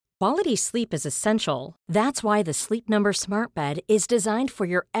Quality sleep is essential. That's why the Sleep Number Smart Bed is designed for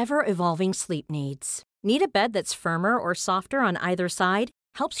your ever-evolving sleep needs. Need a bed that's firmer or softer on either side?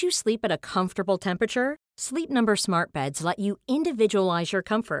 Helps you sleep at a comfortable temperature? Sleep Number Smart Beds let you individualize your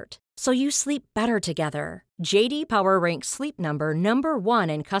comfort, so you sleep better together. J.D. Power ranks Sleep Number number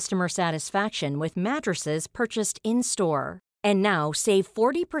one in customer satisfaction with mattresses purchased in-store. And now, save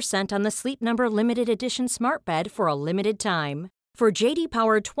 40% on the Sleep Number Limited Edition Smart Bed for a limited time. For J.D.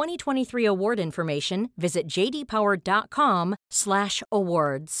 Power 2023 award information, visit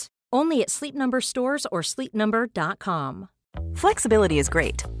jdpower.com/awards. Only at Sleep Number stores or sleepnumber.com. Flexibility is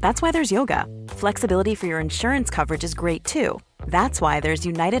great. That's why there's yoga. Flexibility for your insurance coverage is great too. That's why there's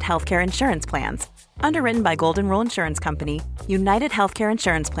United Healthcare Insurance Plans. Underwritten by Golden Rule Insurance Company, United Healthcare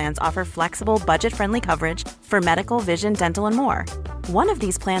Insurance Plans offer flexible, budget-friendly coverage for medical, vision, dental, and more. One of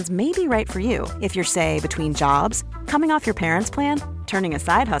these plans may be right for you if you're, say, between jobs, coming off your parents' plan, turning a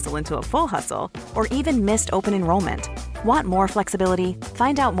side hustle into a full hustle, or even missed open enrollment. Want more flexibility?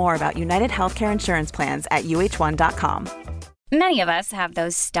 Find out more about United Healthcare Insurance Plans at uh1.com. Many of us have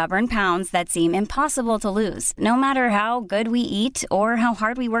those stubborn pounds that seem impossible to lose, no matter how good we eat or how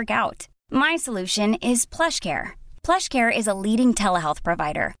hard we work out. My solution is PlushCare. PlushCare is a leading telehealth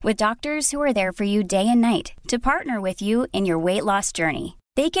provider with doctors who are there for you day and night to partner with you in your weight loss journey.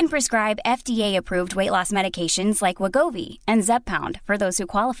 They can prescribe FDA-approved weight loss medications like Wegovy and Zepbound for those who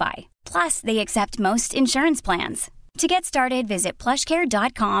qualify. Plus, they accept most insurance plans. To get started, visit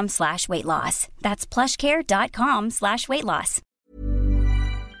plushcare.com/weightloss. That's plushcare.com/weightloss.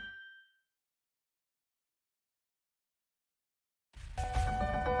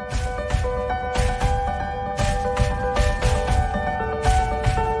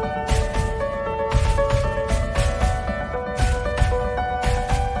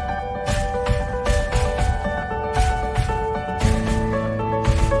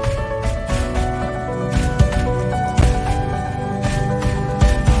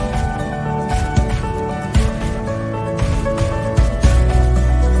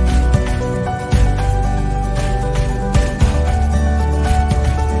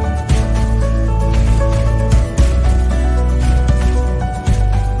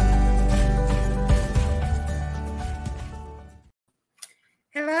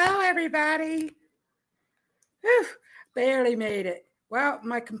 Everybody. Whew, barely made it. Well,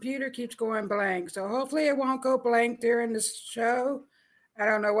 my computer keeps going blank, so hopefully it won't go blank during this show. I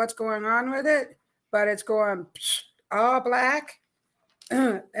don't know what's going on with it, but it's going all black,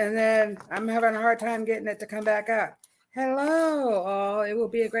 and then I'm having a hard time getting it to come back up. Hello, all. It will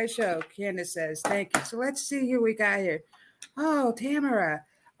be a great show, Candace says. Thank you. So let's see who we got here. Oh, Tamara.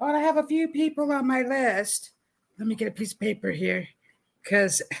 Well, I have a few people on my list. Let me get a piece of paper here,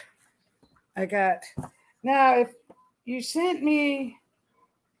 because I got, now if you sent me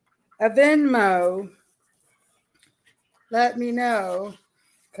a Venmo, let me know,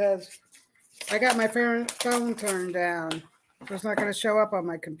 because I got my phone turned down, so it's not going to show up on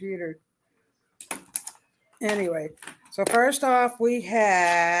my computer. Anyway, so first off, we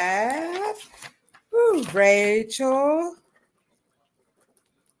have Rachel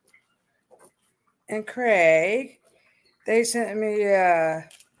and Craig. They sent me a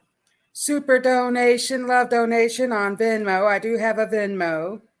super donation, love donation on Venmo. I do have a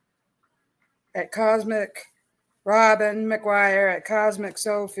Venmo at Cosmic Robin McGuire at Cosmic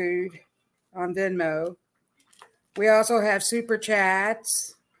Soul Food on Venmo. We also have super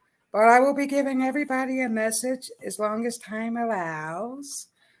chats, but I will be giving everybody a message as long as time allows.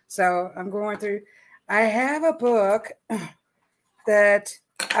 So I'm going through. I have a book that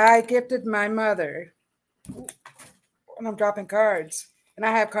I gifted my mother, and I'm dropping cards. And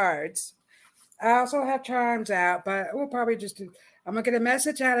I have cards. I also have charms out, but we'll probably just do. I'm going to get a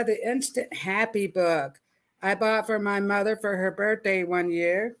message out of the Instant Happy book I bought for my mother for her birthday one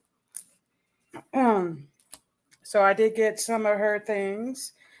year. So I did get some of her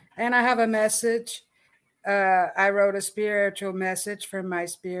things. And I have a message. I wrote a spiritual message from my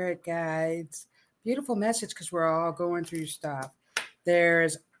spirit guides. Beautiful message, because we're all going through stuff.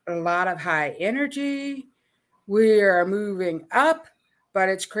 There's a lot of high energy. We are moving up, but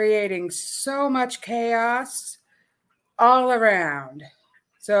it's creating so much chaos all around.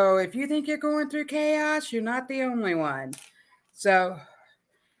 So if you think you're going through chaos, you're not the only one. So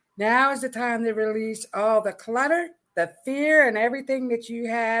now is the time to release all the clutter, the fear, and everything that you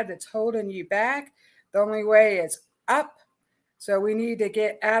have that's holding you back. The only way is up. So we need to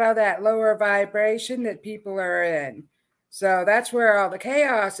get out of that lower vibration that people are in. So that's where all the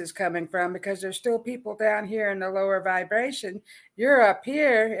chaos is coming from, because there's still people down here in the lower vibration. You're up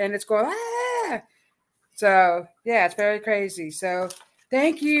here and it's going, ah. So, yeah, it's very crazy. So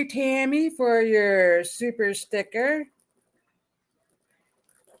Thank you, Tammy, for your super sticker.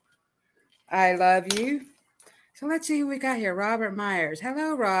 I love you. So let's see who we got here. Robert Myers.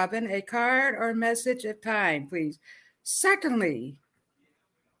 Hello, Robin. A card or message of time, please. Secondly,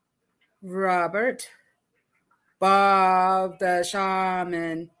 Robert, Bob the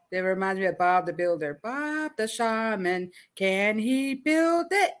Shaman. They remind me of Bob the Builder. Bob the Shaman. Can he build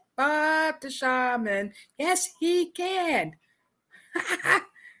it? Bob the Shaman. Yes, he can.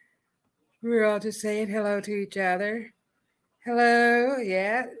 We're all just saying hello to each other. Hello.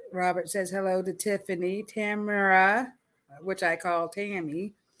 Yeah. Robert says hello to Tiffany. Tamara, which I call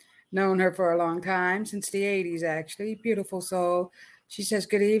Tammy. Known her for a long time, since the 80s, actually. Beautiful soul. She says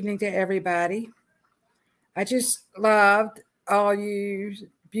good evening to everybody. I just loved all you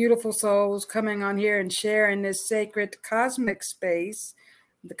beautiful souls coming on here and sharing this sacred cosmic space,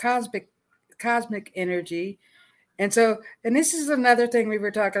 the cosmic energy. And this is another thing we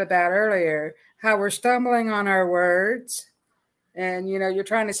were talking about earlier, how we're stumbling on our words. And, you're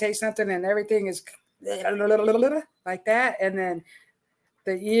trying to say something and everything is like that. And then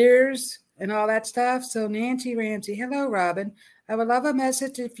the ears and all that stuff. So Nancy Ramsey, hello, Robin. I would love a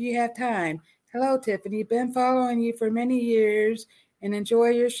message if you have time. Hello, Tiffany. Been following you for many years and enjoy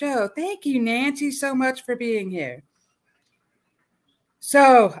your show. Thank you, Nancy, so much for being here.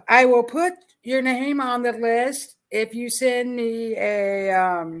 So I will put your name on the list if you send me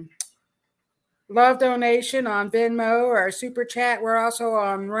a love donation on Venmo or Super Chat. We're also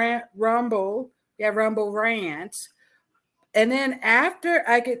on Rumble. Yeah, Rumble Rants. And then after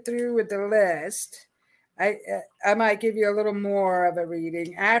I get through with the list, I might give you a little more of a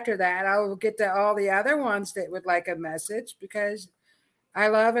reading. After that, I will get to all the other ones that would like a message, because I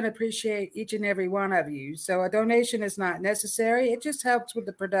love and appreciate each and every one of you. So a donation is not necessary. It just helps with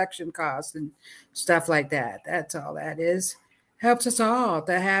the production costs and stuff like that. That's all that is. Helps us all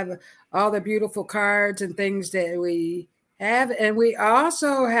to have all the beautiful cards and things that we have. And we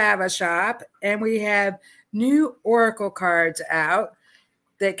also have a shop, and we have new oracle cards out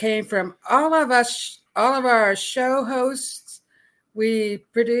that came from all of our show hosts. We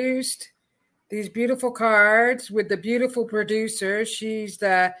produced these beautiful cards with the beautiful producer. She's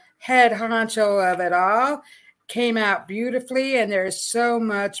the head honcho of it all. Came out beautifully, and there's so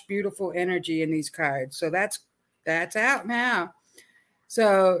much beautiful energy in these cards. So that's out now.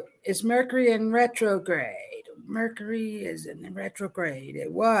 So it's Mercury in retrograde. Mercury is in retrograde.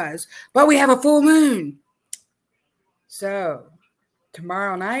 It was, but we have a full moon. So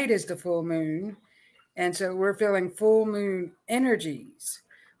tomorrow night is the full moon. And so we're feeling full moon energies.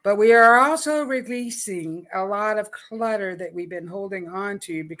 But we are also releasing a lot of clutter that we've been holding on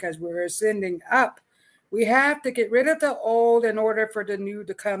to because we're ascending up. We have to get rid of the old in order for the new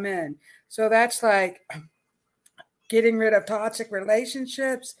to come in. So that's like getting rid of toxic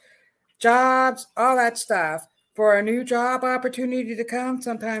relationships, jobs, all that stuff. For a new job opportunity to come,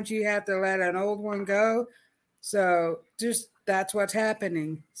 sometimes you have to let an old one go. So just that's what's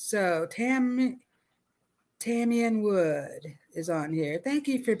happening. So Tammy and Wood is on here. Thank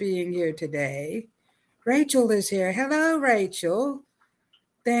you for being here today. Rachel is here. Hello, Rachel.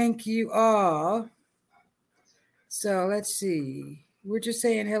 Thank you all. So let's see. We're just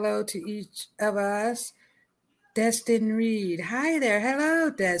saying hello to each of us. Destin Reed. Hi there. Hello,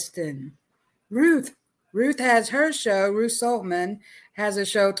 Destin. Ruth has her show. Ruth Saltman has a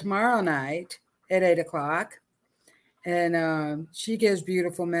show tomorrow night at 8 o'clock. And she gives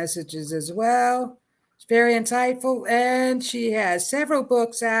beautiful messages as well. It's very insightful. And she has several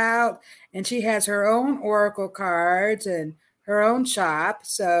books out. And she has her own oracle cards and her own shop.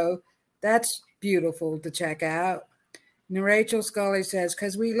 So that's beautiful to check out. And Rachel Scully says,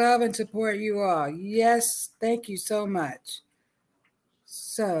 because we love and support you all. Yes, thank you so much.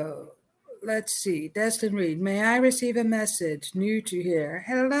 So let's see. Destin Reed, may I receive a message? New to here.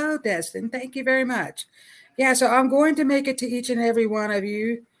 Hello, Destin. Thank you very much. Yeah, so I'm going to make it to each and every one of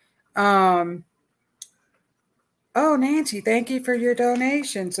you. Nancy, thank you for your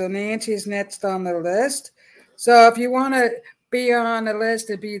donation. So Nancy is next on the list. So if you want to be on the list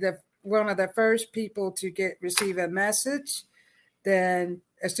to be one of the first people to receive a message, then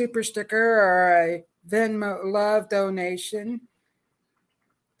a super sticker or a Venmo love donation,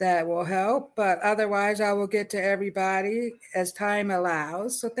 that will help. But otherwise, I will get to everybody as time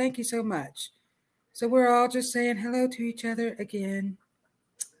allows. So thank you so much. So we're all just saying hello to each other again.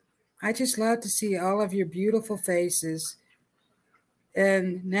 I just love to see all of your beautiful faces.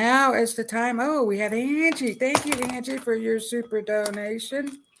 And now is the time. Oh, we have Angie. Thank you, Angie, for your super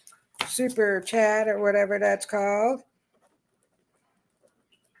donation, super chat, or whatever that's called.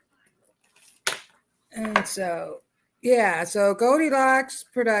 And so Yeah, so Goldilocks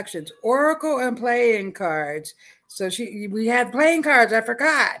Productions, Oracle and playing cards. So we had playing cards, I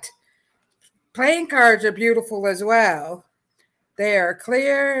forgot. Playing cards are beautiful as well. They are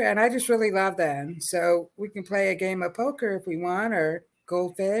clear and I just really love them. So we can play a game of poker if we want or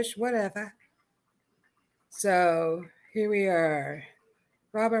goldfish, whatever. So here we are.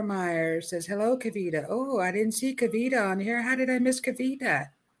 Robert Meyer says, hello, Kavita. Oh, I didn't see Kavita on here. How did I miss Kavita?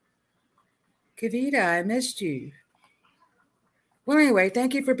 Kavita, I missed you. Well, anyway,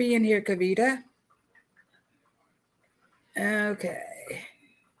 thank you for being here, Kavita. Okay.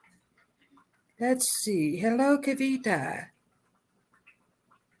 Let's see. Hello, Kavita.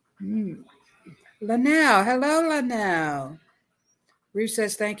 Lanelle. Hello, Lanelle. Ruth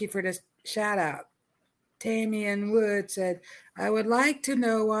says, thank you for this shout out. Tammy and Wood said, I would like to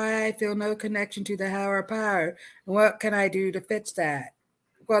know why I feel no connection to the higher power. And what can I do to fix that?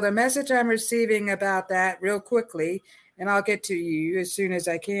 Well, the message I'm receiving about that real quickly, and I'll get to you as soon as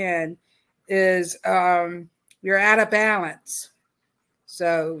I can, is you're out of balance.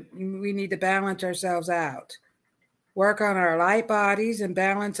 So we need to balance ourselves out. Work on our light bodies and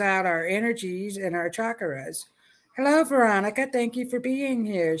balance out our energies and our chakras. Hello, Veronica. Thank you for being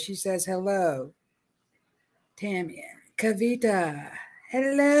here. She says hello. Tammy. Kavita.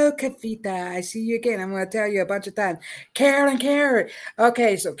 Hello, Kavita. I see you again. I'm going to tell you a bunch of times. Carolyn.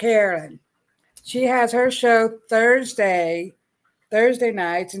 Okay, so Carolyn. She has her show Thursday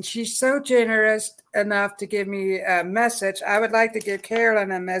nights, and she's so generous enough to give me a message. I would like to give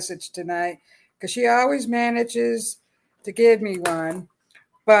Carolyn a message tonight because she always manages to give me one.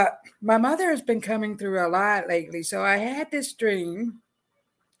 But my mother has been coming through a lot lately. So I had this dream,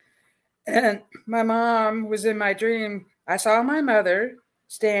 and my mom was in my dream. I saw my mother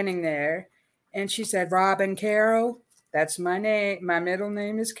standing there, and she said, Robin Carol, that's my name. My middle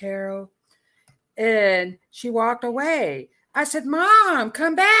name is Carol. And she walked away. I said, Mom,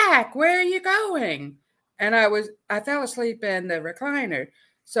 come back. Where are you going? And I fell asleep in the recliner.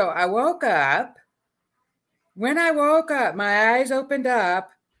 So I woke up. When I woke up, my eyes opened up.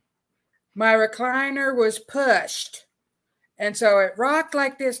 My recliner was pushed. And so it rocked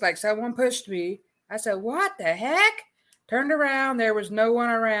like this, like someone pushed me. I said, what the heck? Turned around. There was no one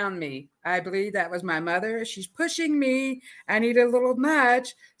around me. I believe that was my mother. She's pushing me. I need a little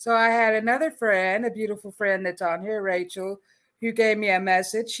nudge. So I had another friend, a beautiful friend that's on here, Rachel, who gave me a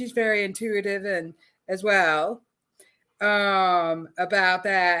message. She's very intuitive and as well about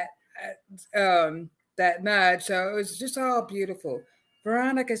that nudge. So it was just all beautiful.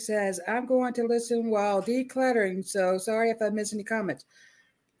 Veronica says, I'm going to listen while decluttering. So sorry if I miss any comments.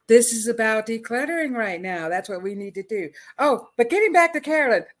 This is about decluttering right now. That's what we need to do. Oh, but getting back to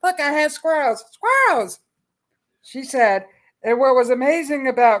Carolyn, look, I had squirrels. Squirrels! She said, and what was amazing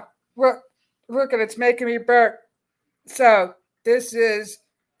about, look, and it's making me burp. So this is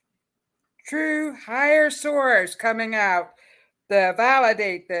true higher source coming out to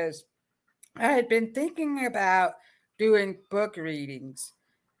validate this. I had been thinking about doing book readings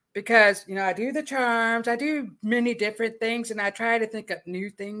because, I do the charms, I do many different things, and I try to think of new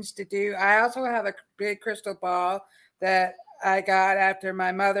things to do. I also have a big crystal ball that I got after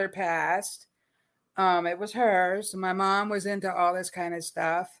my mother passed. It was hers. My mom was into all this kind of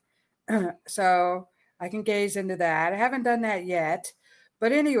stuff. So I can gaze into that. I haven't done that yet.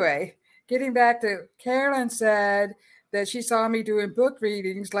 But anyway, getting back to Carolyn said that she saw me doing book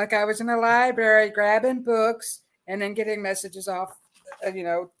readings like I was in a library grabbing books and then getting messages off,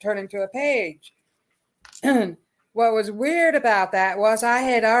 turning to a page. What was weird about that was I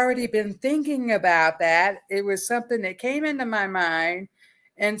had already been thinking about that. It was something that came into my mind.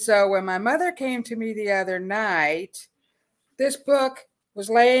 And so when my mother came to me the other night, this book was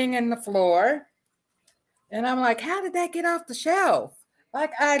laying in the floor. And I'm like, how did that get off the shelf?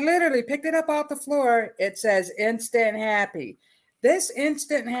 Like, I literally picked it up off the floor. It says Instant Happy. This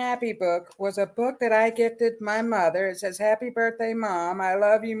Instant Happy book was a book that I gifted my mother. It says, Happy birthday, Mom. I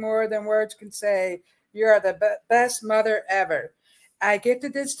love you more than words can say. You are the best mother ever. I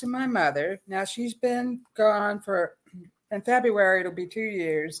gifted this to my mother. Now, she's been gone in February, it'll be 2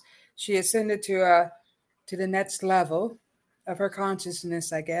 years. She ascended to the next level of her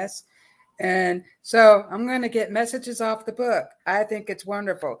consciousness, I guess. And so I'm going to get messages off the book. I think it's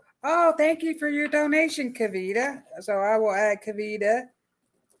wonderful. Oh, thank you for your donation, Kavita. So I will add Kavita.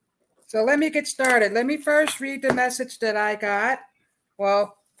 So let me get started. Let me first read the message that I got.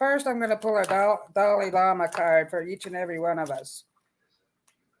 Well, first I'm going to pull a Dalai Lama card for each and every one of us.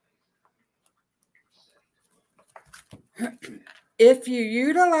 If you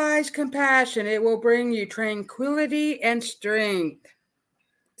utilize compassion, it will bring you tranquility and strength.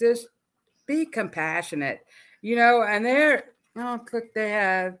 Just be compassionate. And look, they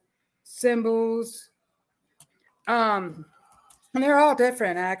have symbols. And they're all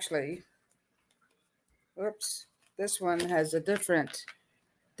different, actually. Oops, this one has a different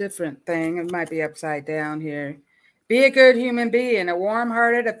thing. It might be upside down here. Be a good human being, a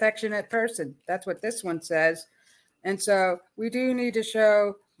warm-hearted, affectionate person. That's what this one says. And so we do need to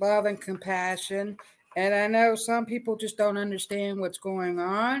show love and compassion. And I know some people just don't understand what's going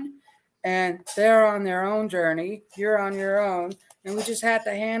on, and they're on their own journey. You're on your own. And we just have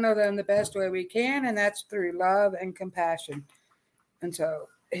to handle them the best way we can, and that's through love and compassion. And so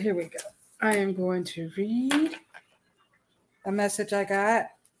here we go. I am going to read a message I got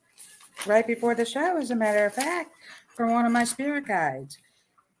right before the show, as a matter of fact, from one of my spirit guides.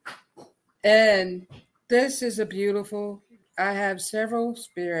 And this is I have several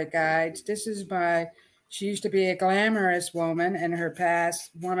spirit guides. She used to be a glamorous woman in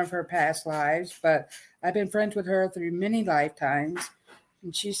one of her past lives, but I've been friends with her through many lifetimes.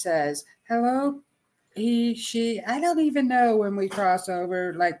 And she says, hello, she, I don't even know when we cross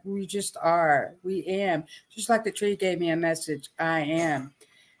over, like we just are. We am. Just like the tree gave me a message, I am.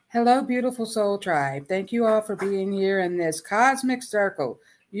 Hello, beautiful soul tribe. Thank you all for being here in this cosmic circle.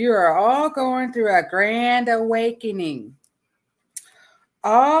 You are all going through a grand awakening.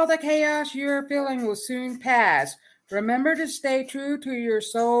 All the chaos you are feeling will soon pass. Remember to stay true to your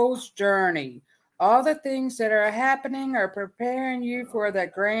soul's journey. All the things that are happening are preparing you for the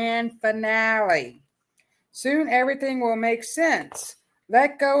grand finale. Soon everything will make sense.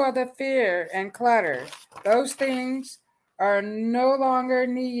 Let go of the fear and clutter. Those things are no longer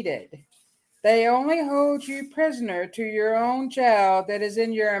needed. They only hold you prisoner to your own jail that is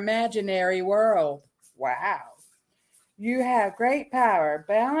in your imaginary world. Wow. You have great power.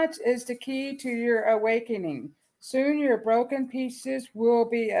 Balance is the key to your awakening. Soon your broken pieces will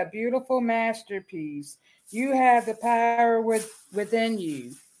be a beautiful masterpiece. You have the power within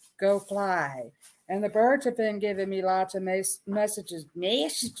you. Go fly. And the birds have been giving me lots of messages.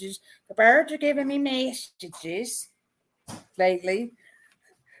 The birds are giving me messages lately.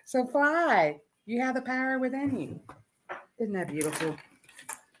 So fly. You have the power within you. Isn't that beautiful?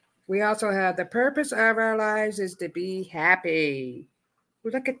 We also have the purpose of our lives is to be happy.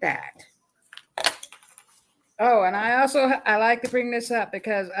 Look at that. Oh, and I like to bring this up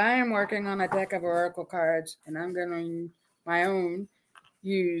because I am working on a deck of oracle cards, and I'm going to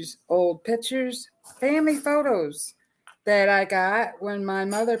use old pictures, family photos that I got when my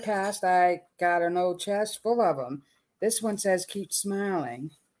mother passed. I got an old chest full of them. This one says keep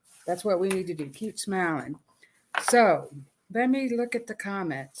smiling. That's what we need to do, keep smiling. So let me look at the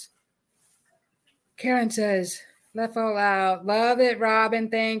comments. Karen says, left all out. Love it, Robin.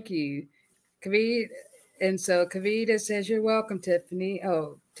 Thank you. Kavita says, you're welcome, Tiffany.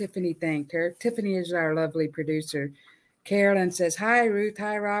 Oh, Tiffany thanked her. Tiffany is our lovely producer. Carolyn says, hi, Ruth.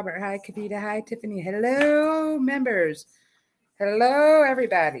 Hi, Robert. Hi, Kavita. Hi, Tiffany. Hello, members. Hello,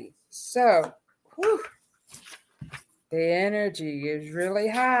 everybody. So, the energy is really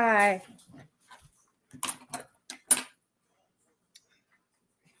high.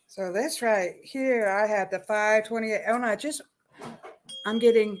 So this right here, I have the 528. Oh, no, I'm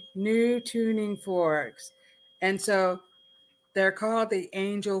getting new tuning forks. And so they're called the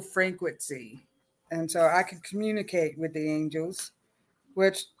angel frequency. And so I can communicate with the angels,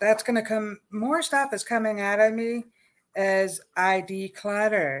 which that's going to come. More stuff is coming out of me as I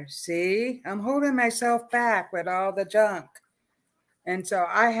declutter. See, I'm holding myself back with all the junk. And so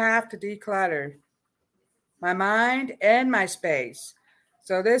I have to declutter my mind and my space.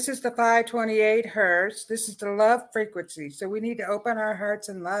 So this is the 528 hertz. This is the love frequency. So we need to open our hearts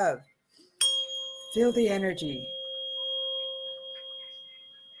and love. Feel the energy.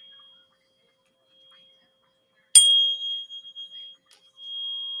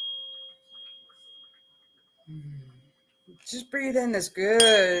 Just breathe in this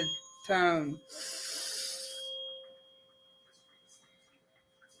good tone.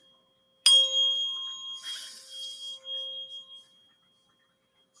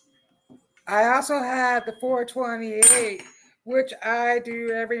 I also have the 428, which I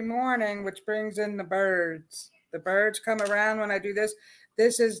do every morning, which brings in the birds. The birds come around when I do this.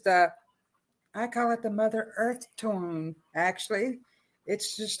 This is I call it the Mother Earth tone, actually.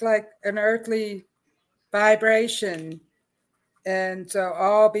 It's just like an earthly vibration. And so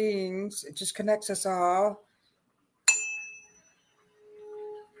all beings, it just connects us all.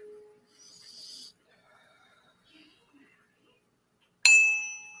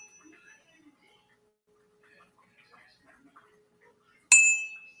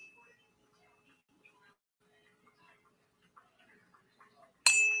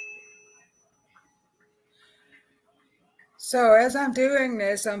 So as I'm doing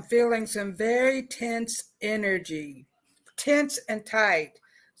this, I'm feeling some very tense energy, tense and tight.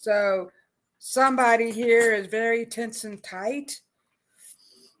 So somebody here is very tense and tight.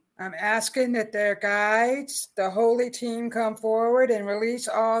 I'm asking that their guides, the holy team, come forward and release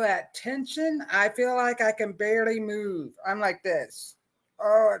all that tension. I feel like I can barely move. I'm like this.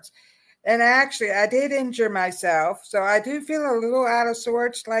 And actually, I did injure myself. So I do feel a little out of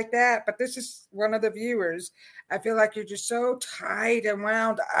sorts like that. But this is one of the viewers. I feel like you're just so tight and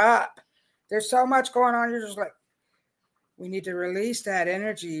wound up. There's so much going on. You're just like, we need to release that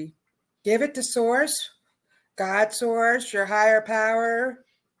energy. Give it to source, God source, your higher power.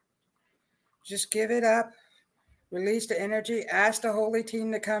 Just give it up. Release the energy. Ask the holy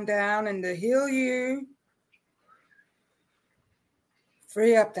team to come down and to heal you.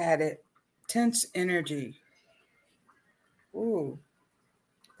 Free up that tense energy. Ooh,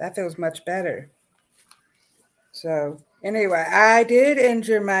 that feels much better. So anyway, I did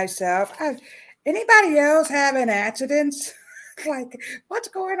injure myself. Anybody else having accidents? Like, what's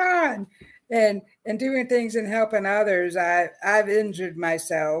going on? And doing things and helping others, I've injured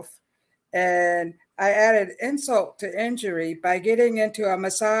myself. And I added insult to injury by getting into a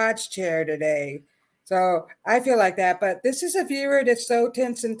massage chair today. So I feel like that. But this is a viewer that's so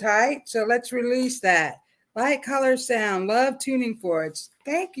tense and tight. So let's release that. Light, color, sound, love tuning forks.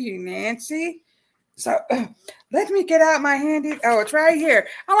 Thank you, Nancy. So let me get out my handy. Oh, it's right here.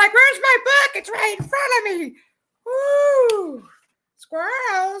 I'm like, where's my book? It's right in front of me. Woo!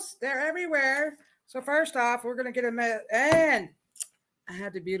 Squirrels, they're everywhere. So first off, we're going to get and I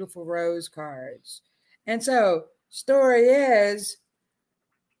had the beautiful rose cards. And so story is,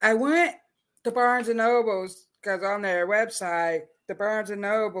 I went to Barnes & Noble's because on their website, the Barnes &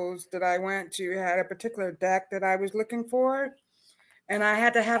 Noble's that I went to had a particular deck that I was looking for. And I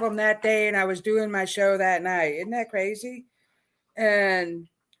had to have them that day, and I was doing my show that night. Isn't that crazy? And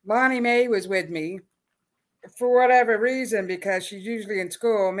Lonnie Mae was with me for whatever reason, because she's usually in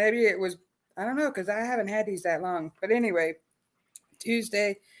school. Maybe it was, I don't know, because I haven't had these that long. But anyway,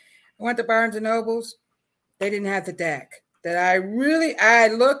 Tuesday, I went to Barnes & Noble's. They didn't have the deck that I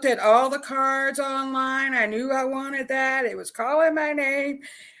looked at all the cards online. I knew I wanted that. It was calling my name.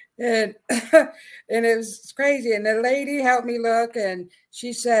 And and it was crazy. And the lady helped me look, and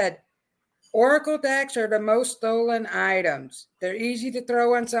she said, Oracle decks are the most stolen items. They're easy to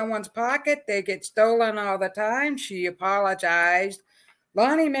throw in someone's pocket. They get stolen all the time. She apologized.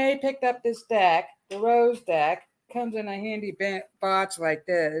 Lonnie Mae picked up this deck, the Rose deck. Comes in a handy box like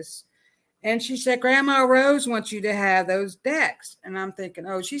this. And she said, Grandma Rose wants you to have those decks. And I'm thinking,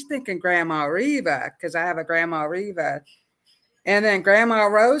 oh, she's thinking Grandma Reva, because I have a Grandma Reva. And then Grandma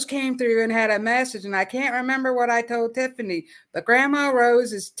Rose came through and had a message, and I can't remember what I told Tiffany, but Grandma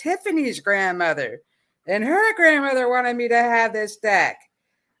Rose is Tiffany's grandmother, and her grandmother wanted me to have this deck.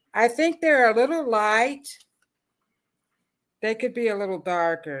 I think they're a little light. They could be a little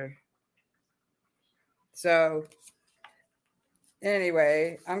darker. So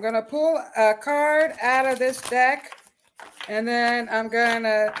anyway, I'm going to pull a card out of this deck, and then I'm going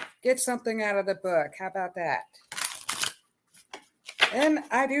to get something out of the book. How about that? And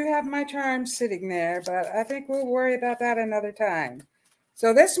I do have my charms sitting there, but I think we'll worry about that another time.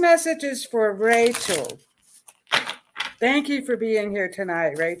 So this message is for Rachel. Thank you for being here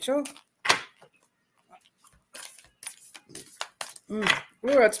tonight, Rachel. Ooh,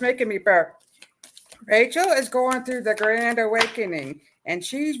 it's making me burp. Rachel is going through the Grand Awakening, and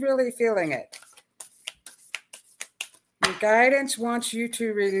she's really feeling it. Your guidance wants you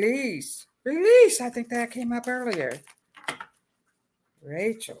to release. Release, I think that came up earlier.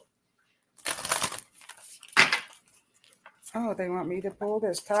 Rachel. Oh, they want me to pull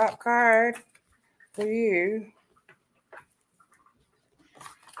this top card for you.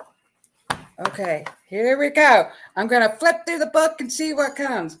 Okay, here we go. I'm going to flip through the book and see what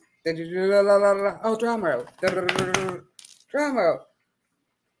comes. Oh, drum roll. Drum roll.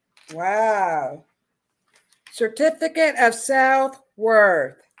 Wow. Certificate of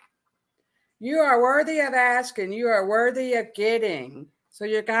self-worth. You are worthy of asking. You are worthy of getting. So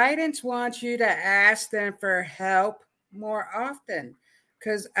your guidance wants you to ask them for help more often,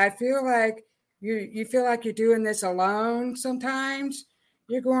 because I feel like you feel like you're doing this alone sometimes.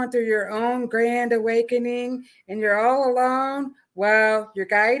 You're going through your own grand awakening and you're all alone. Well, your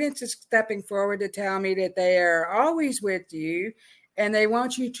guidance is stepping forward to tell me that they are always with you, and they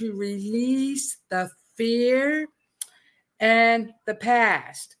want you to release the fear and the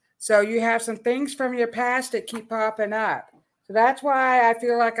past. So you have some things from your past that keep popping up. So that's why I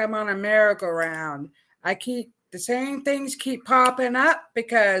feel like I'm on a merry-go-round. The same things keep popping up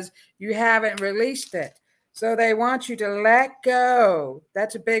because you haven't released it. So they want you to let go.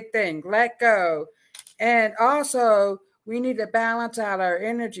 That's a big thing. Let go. And also, we need to balance out our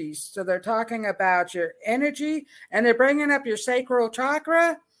energies. So they're talking about your energy and they're bringing up your sacral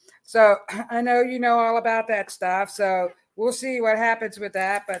chakra. So I know you know all about that stuff. So we'll see what happens with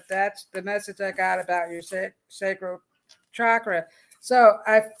that. But that's the message I got about your sacral chakra. So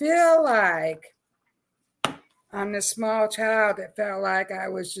I feel like I'm this small child that felt like I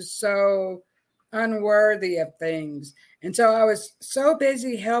was just so unworthy of things. And so I was so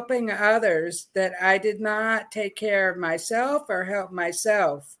busy helping others that I did not take care of myself or help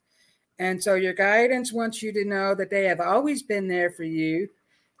myself. And so your guidance wants you to know that they have always been there for you.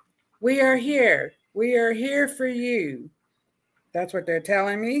 We are here. We are here for you. That's what they're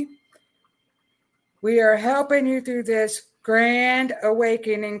telling me. We are helping you through this grand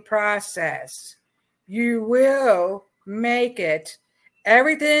awakening process. You will make it.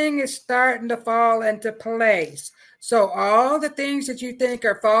 Everything is starting to fall into place. So all the things that you think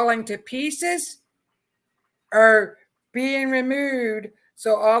are falling to pieces are being removed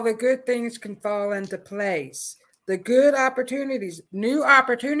so all the good things can fall into place. The good opportunities, new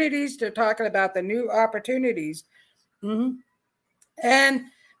opportunities, they're talking about the new opportunities. Mm-hmm. And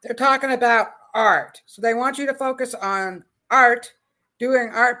they're talking about art. So they want you to focus on art, doing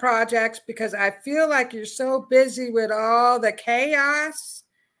art projects, because I feel like you're so busy with all the chaos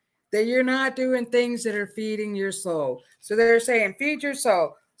that you're not doing things that are feeding your soul. So they're saying, feed your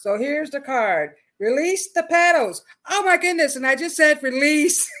soul. So here's the card. Release the petals. Oh my goodness. And I just said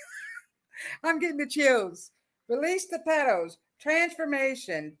release. I'm getting the chills. Release the petals.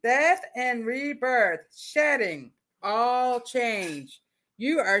 Transformation, death and rebirth, shedding, all change.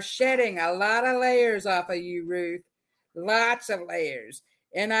 You are shedding a lot of layers off of you, Ruth. Lots of layers.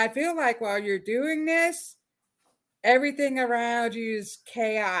 And I feel like while you're doing this, everything around you is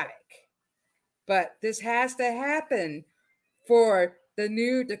chaotic. But this has to happen for the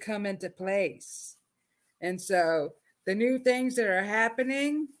new to come into place. And so the new things that are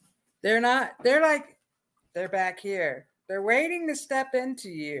happening, they're back here. They're waiting to step into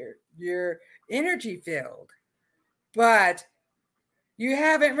your energy field. But you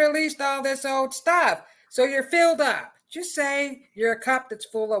haven't released all this old stuff. So you're filled up. Just say you're a cup that's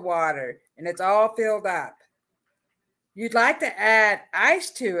full of water and it's all filled up. You'd like to add ice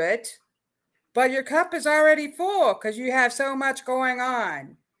to it, but your cup is already full because you have so much going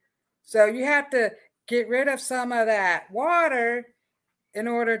on. So you have to get rid of some of that water in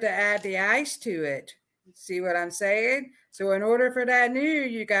order to add the ice to it. See what I'm saying? So in order for that new,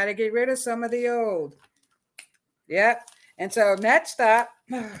 you got to get rid of some of the old. Yep. And so next up,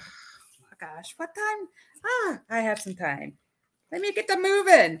 oh my gosh, what time? I have some time. Let me get them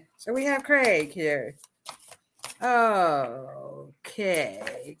moving. So we have Craig here. Okay,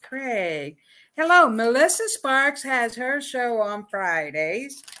 Craig. Hello, Melissa Sparks has her show on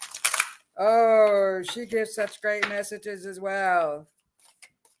Fridays. Oh, she gives such great messages as well.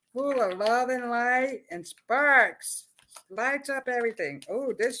 Full of love and light and sparks. Lights up everything.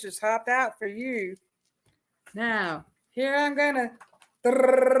 Oh, this just hopped out for you. Now, here I'm going to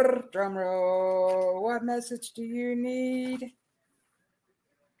drum roll. What message do you need?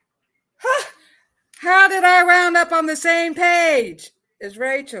 How did I round up on the same page as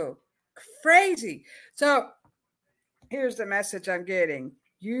Rachel? Crazy. So here's the message I'm getting.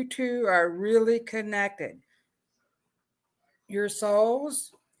 You two are really connected. Your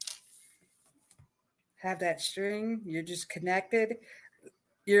souls have that string. You're just connected.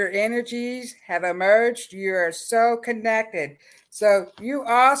 Your energies have emerged. You are so connected. So you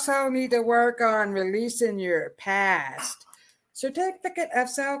also need to work on releasing your past. Certificate of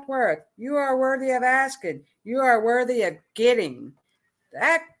self-worth. You are worthy of asking. You are worthy of getting.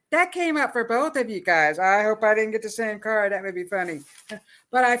 That came up for both of you guys. I hope I didn't get the same card. That would be funny.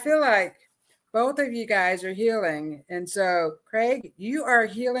 But I feel like both of you guys are healing. And so, Craig, you are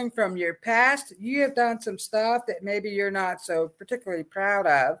healing from your past. You have done some stuff that maybe you're not so particularly proud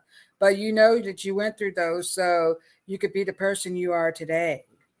of, but you know that you went through those so you could be the person you are today.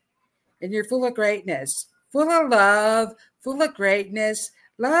 And you're full of greatness, full of love, full of greatness,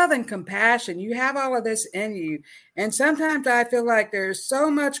 love and compassion. You have all of this in you. And sometimes I feel like there's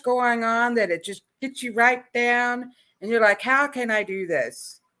so much going on that it just gets you right down. And you're like, how can I do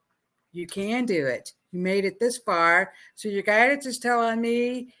this? You can do it. You made it this far. So your guidance is telling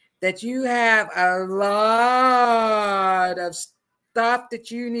me that you have a lot of stuff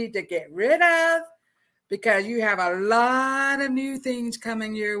that you need to get rid of because you have a lot of new things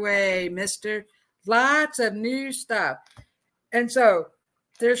coming your way, mister. Lots of new stuff. And so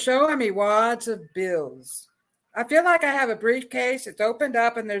they're showing me wads of bills. I feel like I have a briefcase. It's opened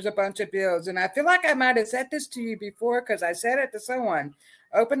up and there's a bunch of bills. And I feel like I might have said this to you before because I said it to someone.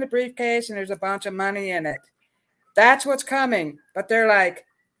 Open the briefcase and there's a bunch of money in it. That's what's coming. But they're like,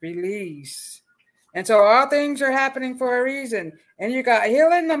 release. And so all things are happening for a reason. And you got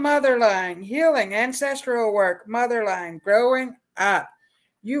healing the mother line, healing, ancestral work, mother line, growing up.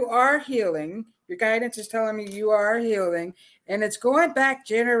 You are healing. Your guidance is telling me you are healing. And it's going back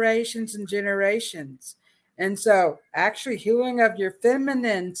generations and generations. And so actually healing of your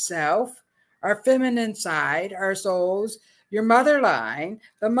feminine self, our feminine side, our souls, your mother line,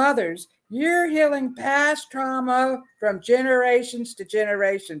 the mothers, you're healing past trauma from generations to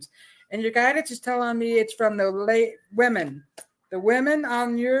generations. And your guidance is telling me it's from the late women, the women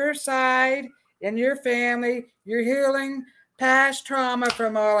on your side, in your family, you're healing past trauma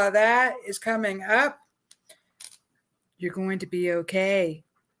from all of that is coming up. You're going to be okay.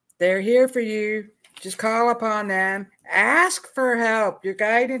 They're here for you. Just call upon them. Ask for help. Your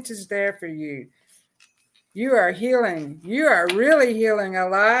guidance is there for you. You are healing. You are really healing a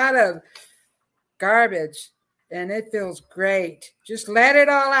lot of garbage, and it feels great. Just let it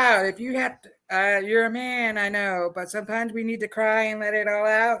all out. If you have to, you're a man, I know, but sometimes we need to cry and let it all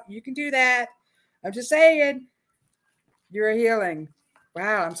out. You can do that. I'm just saying, you're healing.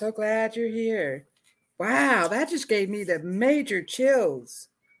 Wow, I'm so glad you're here. Wow, that just gave me the major chills.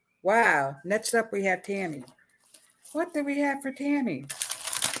 Wow. Next up, we have Tammy. What do we have for Tammy?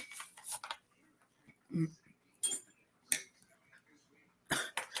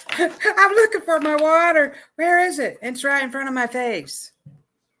 I'm looking for my water. Where is it? It's right in front of my face.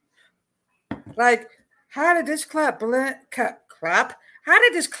 Like, how did this club blend? How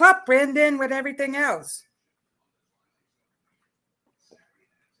did this club blend in with everything else?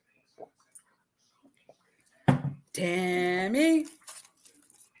 Tammy.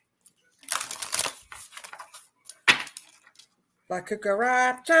 La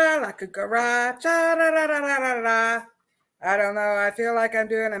cucaracha, da da da da da da. I don't know. I feel like I'm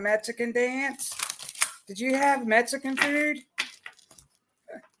doing a Mexican dance. Did you have Mexican food?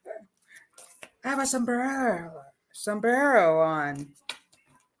 I have a sombrero on.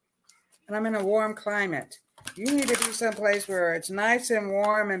 And I'm in a warm climate. You need to be someplace where it's nice and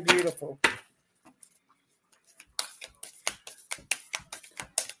warm and beautiful.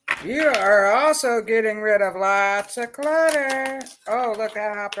 You are also getting rid of lots of clutter. Oh, look,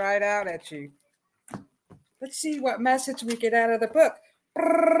 I hopped right out at you. Let's see what message we get out of the book.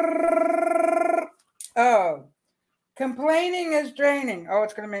 Oh, complaining is draining. Oh,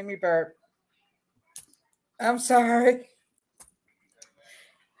 it's going to make me burp. I'm sorry.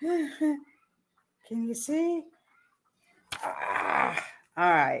 Can you see? All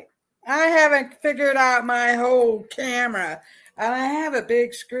right. I haven't figured out my whole camera. And I have a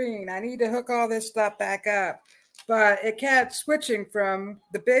big screen. I need to hook all this stuff back up. But it kept switching from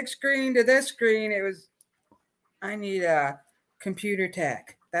the big screen to this screen. I need a computer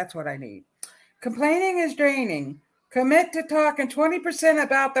tech. That's what I need. Complaining is draining. Commit to talking 20%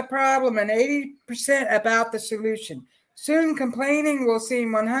 about the problem and 80% about the solution. Soon complaining will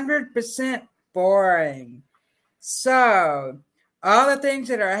seem 100% boring. So, all the things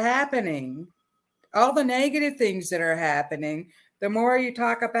that are happening, all the negative things that are happening, the more you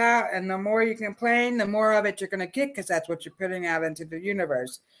talk about and the more you complain, the more of it you're going to get because that's what you're putting out into the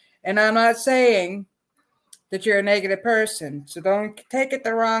universe. And I'm not saying that you're a negative person, so don't take it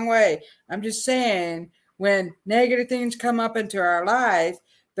the wrong way. I'm just saying when negative things come up into our life,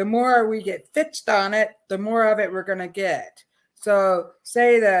 the more we get fixed on it, the more of it we're going to get. So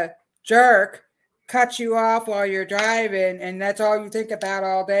say the jerk cuts you off while you're driving and that's all you think about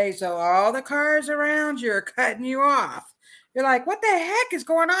all day. So all the cars around you are cutting you off. You're like, what the heck is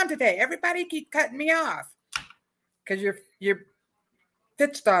going on today? Everybody keep cutting me off because you're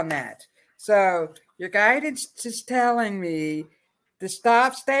fixed on that. So your guidance is telling me to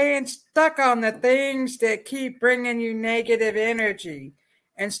stop staying stuck on the things that keep bringing you negative energy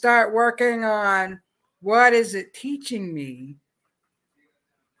and start working on what is it teaching me.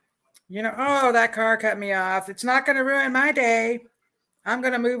 You know, oh, that car cut me off. It's not going to ruin my day. I'm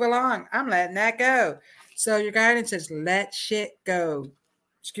going to move along. I'm letting that go. So your guidance says, let shit go.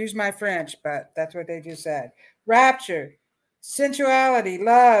 Excuse my French, but that's what they just said. Rapture, sensuality,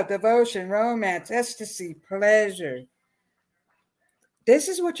 love, devotion, romance, ecstasy, pleasure. This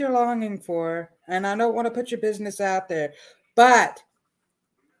is what you're longing for. And I don't want to put your business out there. But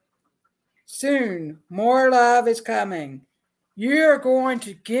soon, more love is coming. You're going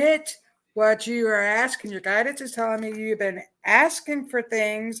to get what you are asking. Your guidance is telling me you've been asking for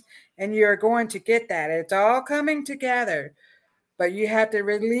things and you're going to get that. It's all coming together. But you have to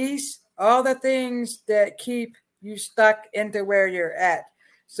release all the things that keep you stuck into where you're at.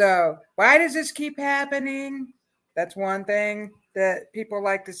 So why does this keep happening? That's one thing that people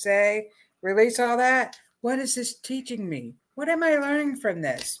like to say. Release all that. What is this teaching me? What am I learning from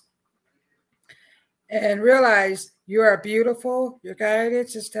this? And realize you are beautiful. Your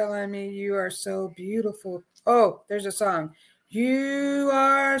guidance is telling me you are so beautiful. Oh, there's a song. You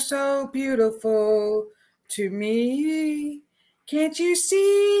are so beautiful to me. Can't you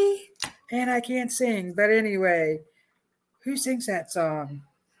see? And I can't sing. But anyway, who sings that song?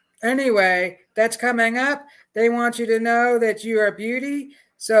 Anyway, that's coming up. They want you to know that you are beauty.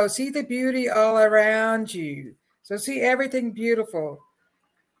 So see the beauty all around you. So see everything beautiful.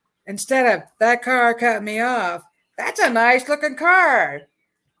 Instead of that car cut me off, that's a nice looking car.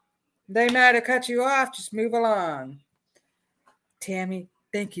 They might have cut you off. Just move along. Tammy,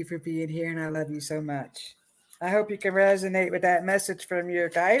 thank you for being here, and I love you so much. I hope you can resonate with that message from your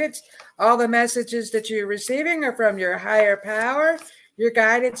guidance. All the messages that you're receiving are from your higher power. Your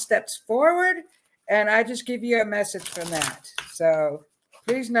guidance steps forward, and I just give you a message from that. So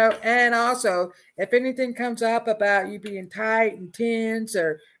please note, and also, if anything comes up about you being tight and tense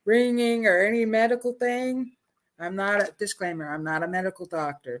or ringing or any medical thing, I'm not a medical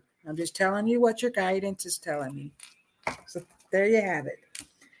doctor. I'm just telling you what your guidance is telling me. So there you have it.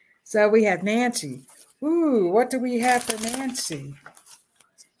 So we have Nancy. Ooh, what do we have for Nancy?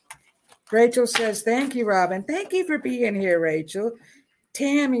 Rachel says, thank you, Robin. Thank you for being here, Rachel.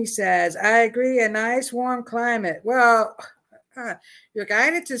 Tammy says, I agree, a nice warm climate. Well, your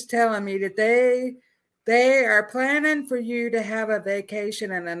guidance is telling me that they are planning for you to have a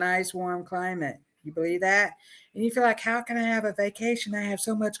vacation in a nice warm climate. You believe that? And you feel like, how can I have a vacation? I have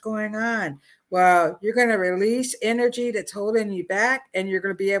so much going on. Well, you're going to release energy that's holding you back, and you're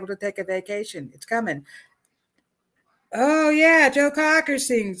going to be able to take a vacation. It's coming. Oh, yeah, Joe Cocker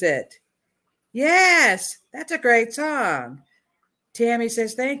sings it. Yes, that's a great song. Tammy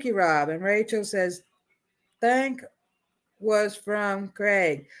says, thank you, Rob. And Rachel says, thank was from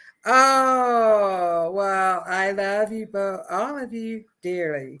Craig. Oh, well, I love you both, all of you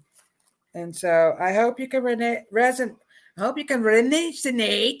dearly. And so I hope you can resonate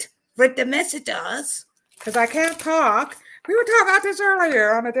with the messages, because I can't talk. We were talking about this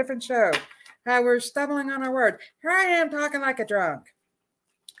earlier on a different show, how we're stumbling on our words. Here I am talking like a drunk.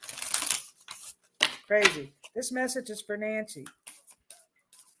 Crazy. This message is for Nancy.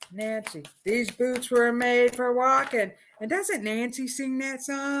 Nancy, these boots were made for walking. And doesn't Nancy sing that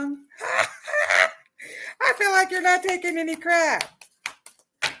song? I feel like you're not taking any crap.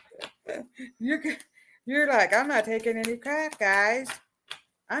 You're like, I'm not taking any crap, guys.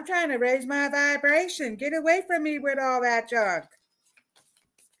 I'm trying to raise my vibration. Get away from me with all that junk.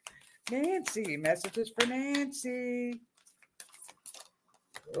 Nancy, messages for Nancy.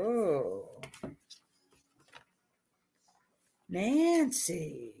 Oh.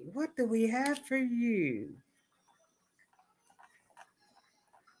 Nancy, what do we have for you?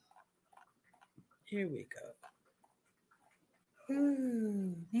 Here we go.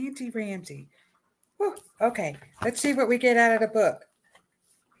 Ooh, Nancy Ramsey. Whew. Okay, let's see what we get out of the book.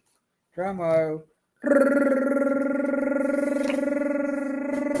 Drum roll.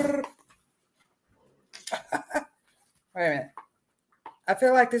 Wait a minute. I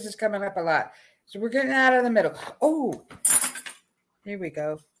feel like this is coming up a lot. So we're getting out of the middle. Oh, here we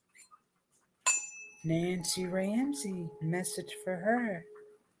go. Nancy Ramsey. Message for her.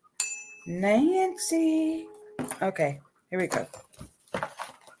 Nancy. Okay, here we go.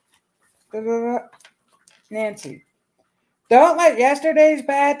 Nancy. Don't let yesterday's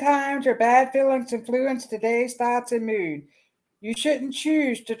bad times or bad feelings influence today's thoughts and mood. You shouldn't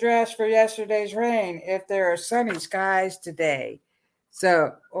choose to dress for yesterday's rain if there are sunny skies today.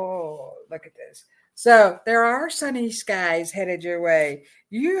 So, oh, look at this. So there are sunny skies headed your way.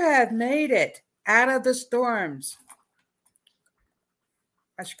 You have made it out of the storms.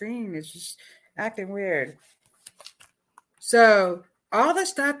 My screen is just acting weird. So all the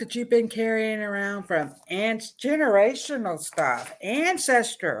stuff that you've been carrying around from generational stuff,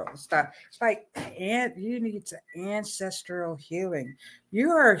 ancestral stuff, it's like you need some ancestral healing.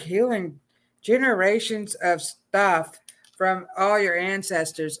 You are healing generations of stuff from all your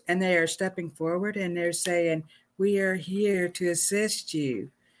ancestors, and they are stepping forward and they're saying, we are here to assist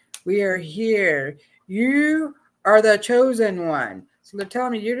you. We are here. You are the chosen one. So they're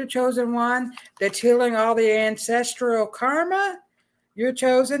telling me you're the chosen one that's healing all the ancestral karma. You're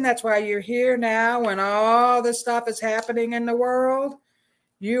chosen. That's why you're here now when all this stuff is happening in the world.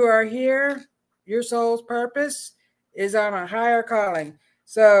 You are here. Your soul's purpose is on a higher calling.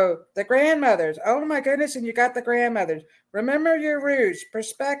 So the grandmothers, oh my goodness, and you got the grandmothers. Remember your roots,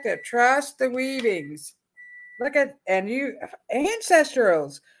 perspective, trust the weavings. Look at, and you,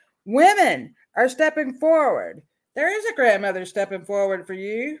 ancestrals, women are stepping forward. There is a grandmother stepping forward for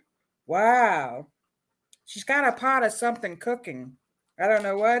you. Wow. She's got a pot of something cooking. I don't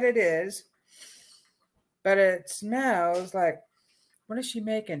know what it is, but it smells like, what is she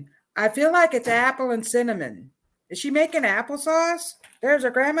making? I feel like it's apple and cinnamon. Is she making applesauce? There's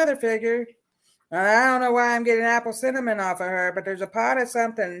a grandmother figure. I don't know why I'm getting apple cinnamon off of her, but there's a pot of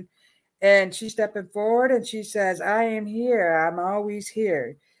something, and she's stepping forward and she says, I am here. I'm always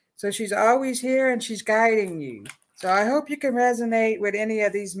here. So she's always here and she's guiding you. So I hope you can resonate with any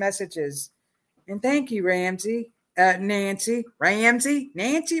of these messages. And thank you, Nancy Ramsey.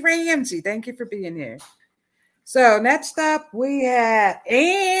 Thank you for being here. So next up, we have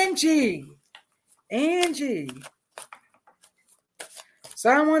Angie.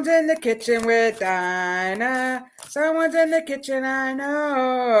 Someone's in the kitchen with Dinah. Someone's in the kitchen, I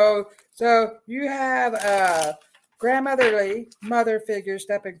know. So you have a grandmotherly mother figure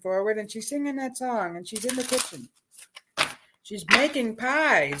stepping forward, and she's singing that song, and she's in the kitchen. She's making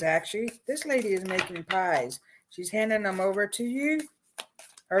pies, actually. This lady is making pies. She's handing them over to you,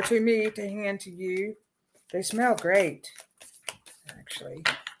 or to me to hand to you. They smell great, actually.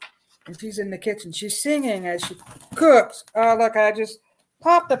 And she's in the kitchen. She's singing as she cooks. Oh, look, I just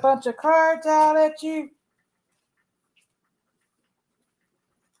popped a bunch of cards out at you.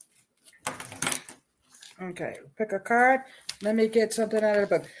 Okay, pick a card. Let me get something out of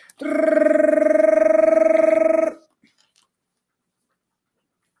the book.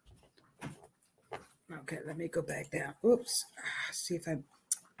 Okay, let me go back down. Oops. See if I'm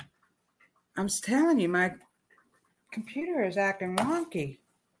telling you, my computer is acting wonky.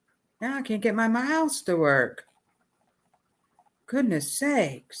 Now I can't get my mouse to work. Goodness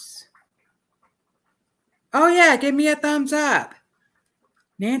sakes. Oh, yeah, give me a thumbs up.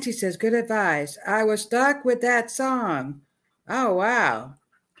 Nancy says, good advice. I was stuck with that song. Oh, wow.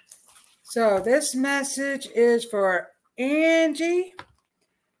 So this message is for Angie.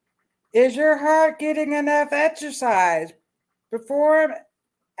 Is your heart getting enough exercise? Perform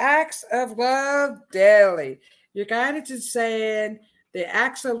acts of love daily. Your guidance is saying the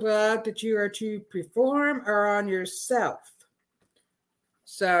acts of love that you are to perform are on yourself.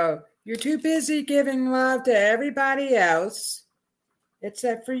 So you're too busy giving love to everybody else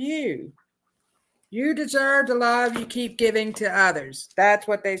except for you. You deserve the love you keep giving to others. That's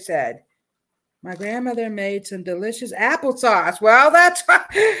what they said. My grandmother made some delicious applesauce. Well, that's why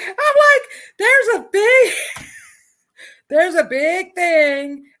I'm like, there's a big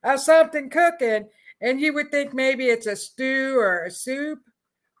thing of something cooking, and you would think maybe it's a stew or a soup,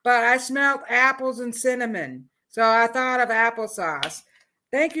 but I smelled apples and cinnamon, so I thought of applesauce.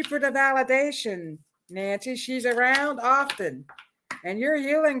 Thank you for the validation, Nancy. She's around often, and you're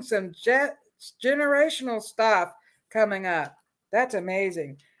healing some generational stuff coming up. That's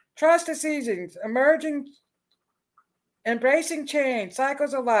amazing. Trust the seasons, embracing change,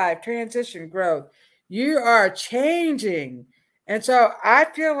 cycles of life, transition, growth. You are changing. And so I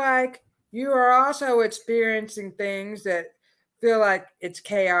feel like you are also experiencing things that feel like it's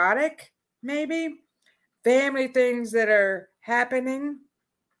chaotic, maybe. Family things that are happening.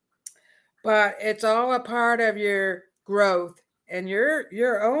 But it's all a part of your growth and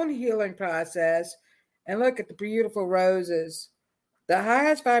your own healing process. And look at the beautiful roses. The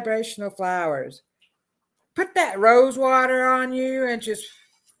highest vibrational flowers. Put that rose water on you and just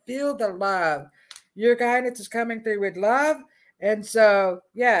feel the love. Your guidance is coming through with love. And so,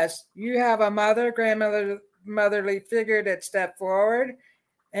 yes, you have a motherly figure that stepped forward,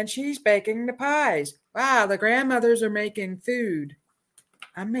 and she's baking the pies. Wow, the grandmothers are making food.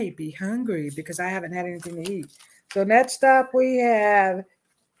 I may be hungry because I haven't had anything to eat. So next up we have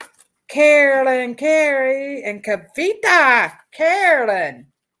Carolyn, Carrie, and Kavita. Carolyn.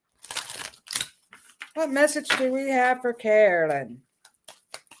 What message do we have for Carolyn?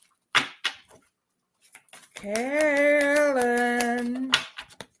 Carolyn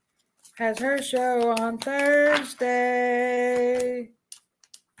has her show on Thursday.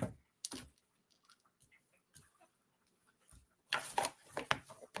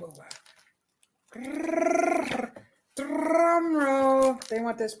 Drum roll. They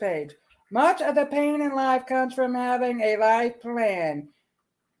want this page. Much of the pain in life comes from having a life plan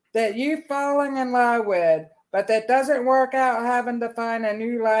that you've fallen in love with, but that doesn't work out. Having to find a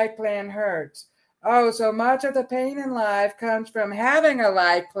new life plan hurts. Oh, so much of the pain in life comes from having a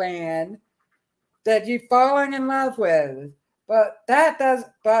life plan that you've fallen in love with, but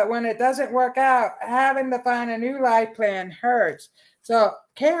when it doesn't work out, having to find a new life plan hurts. So,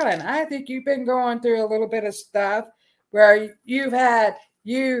 Carolyn, I think you've been going through a little bit of stuff where you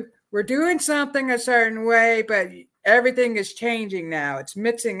we're doing something a certain way, but everything is changing now. It's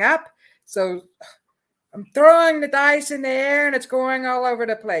mixing up. So I'm throwing the dice in the air and it's going all over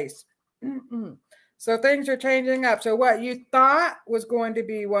the place. So things are changing up. So what you thought was going to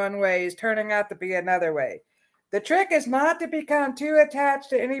be one way is turning out to be another way. The trick is not to become too attached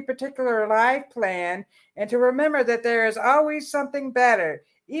to any particular life plan and to remember that there is always something better,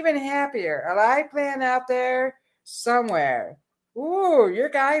 even happier, a life plan out there somewhere. Ooh, your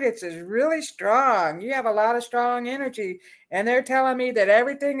guidance is really strong. You have a lot of strong energy, and they're telling me that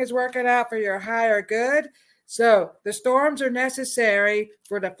everything is working out for your higher good. So the storms are necessary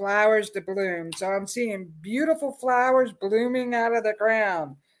for the flowers to bloom. So I'm seeing beautiful flowers blooming out of the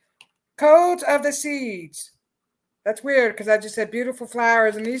ground. Codes of the seeds. That's weird because I just said beautiful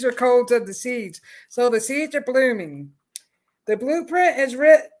flowers, and these are codes of the seeds. So the seeds are blooming. The blueprint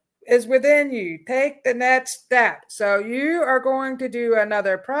is within you. Take the next step. So you are going to do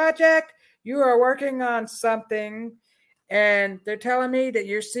another project. You are working on something, and they're telling me that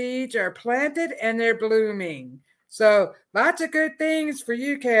your seeds are planted and they're blooming. So lots of good things for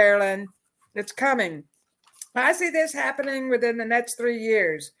you, Carolyn. It's coming. I see this happening within the next 3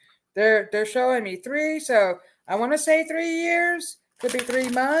 years. They're showing me 3, so I want to say 3 years. Could be 3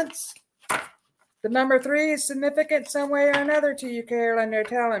 months. The number 3 is significant some way or another to you, Carolyn. They're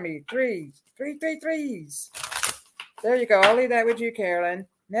telling me 3s. 3, 3, 3s. There you go. I'll leave that with you, Carolyn.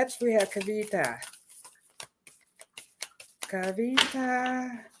 Next, we have Kavita.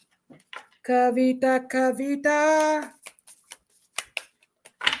 Kavita. Kavita, Kavita.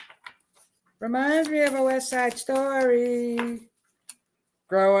 Reminds me of a West Side Story.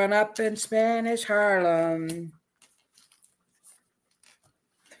 Growing up in Spanish Harlem.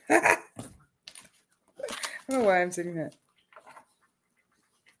 I don't know why I'm singing that.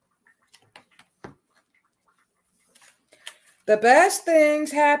 The best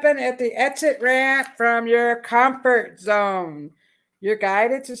things happen at the exit ramp from your comfort zone. Your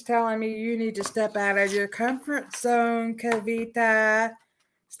guidance is telling me you need to step out of your comfort zone, Kavita.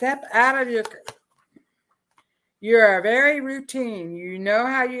 Step out of your... You're very routine. You know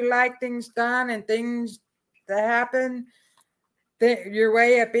how you like things done and things that happen. Your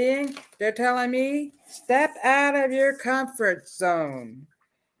way of being. They're telling me, step out of your comfort zone.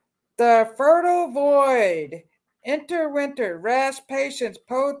 The fertile void. Enter winter, rest, patience,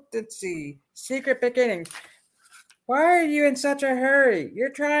 potency, secret beginnings. Why are you in such a hurry? You're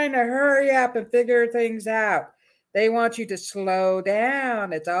trying to hurry up and figure things out. They want you to slow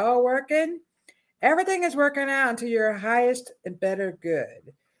down. It's all working. Everything is working out to your highest and better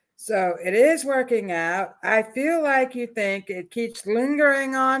good. So it is working out. I feel like you think it keeps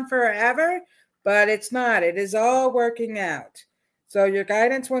lingering on forever, but it's not. It is all working out. So your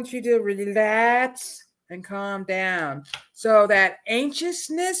guidance wants you to relax and calm down. So that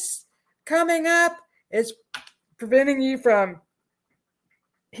anxiousness coming up is preventing you from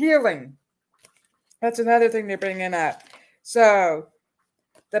healing. That's another thing they're bringing up. So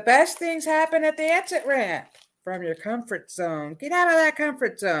the best things happen at the exit ramp from your comfort zone. Get out of that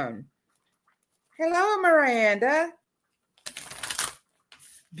comfort zone. Hello, Miranda.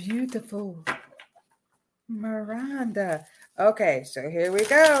 Beautiful. Miranda. Okay, so here we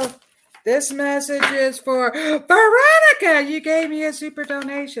go. This message is for Veronica. You gave me a super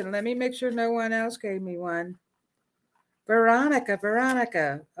donation. Let me make sure no one else gave me one.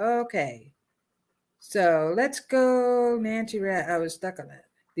 Veronica. Okay. So let's go. Nancy Rat. I was stuck on it.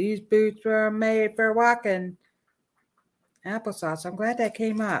 These boots were made for walking. Applesauce. I'm glad that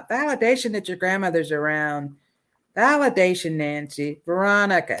came up. Validation that your grandmother's around. Validation, Nancy.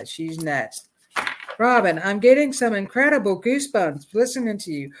 Veronica. She's next. Robin, I'm getting some incredible goosebumps listening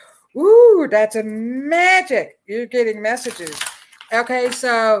to you. Ooh, that's a magic. You're getting messages. Okay,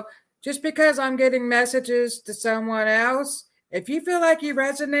 so just because I'm getting messages to someone else, if you feel like you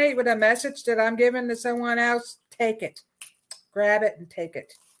resonate with a message that I'm giving to someone else, take it. Grab it and take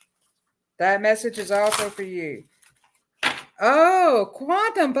it. That message is also for you. Oh,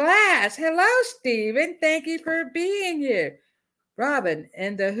 Quantum Blast. Hello, Stephen. Thank you for being here. Robin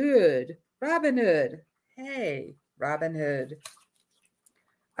in the Hood. Robin Hood. Hey, Robin Hood.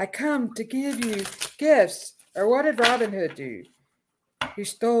 I come to give you gifts. Or what did Robin Hood do? He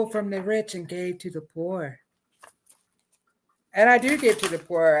stole from the rich and gave to the poor. And I do give to the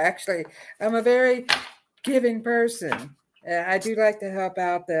poor, actually. I'm a very giving person. I do like to help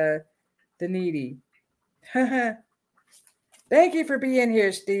out the needy. Thank you for being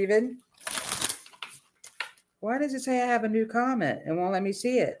here, Stephen. Why does it say I have a new comment? It won't let me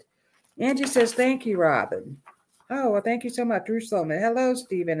see it. Angie says, thank you, Robin. Oh, well, thank you so much, Ruth Sloman. Hello,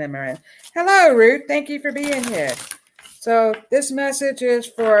 Stephen and Marin. Hello, Ruth. Thank you for being here. So this message is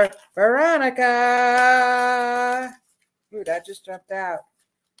for Veronica. Ooh, that just jumped out.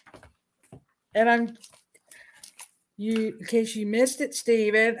 And in case you missed it,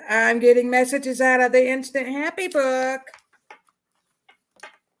 Stephen, I'm getting messages out of the Instant Happy book.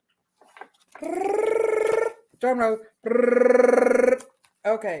 Drum roll.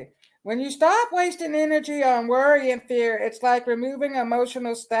 Okay. When you stop wasting energy on worry and fear, it's like removing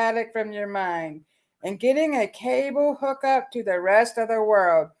emotional static from your mind and getting a cable hookup to the rest of the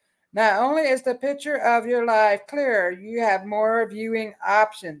world. Not only is the picture of your life clearer, you have more viewing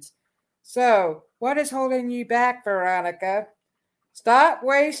options. So, what is holding you back, Veronica? Stop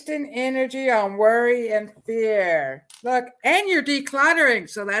wasting energy on worry and fear. Look, and you're decluttering.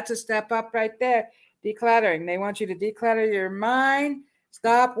 So that's a step up right there. Decluttering. They want you to declutter your mind.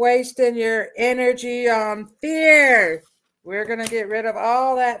 Stop wasting your energy on fear. We're going to get rid of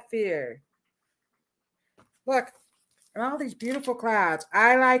all that fear. Look, and all these beautiful clouds.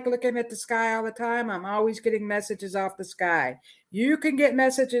 I like looking at the sky all the time. I'm always getting messages off the sky. You can get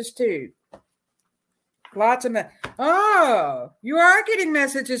messages too. Lots of Oh, you are getting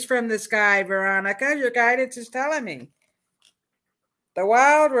messages from the sky, Veronica. Your guidance is telling me. The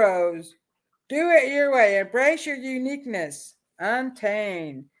wild rose. Do it your way. Embrace your uniqueness.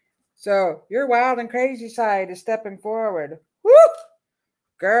 Untamed. So your wild and crazy side is stepping forward. Woo!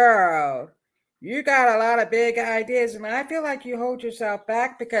 Girl, you got a lot of big ideas. And I feel like you hold yourself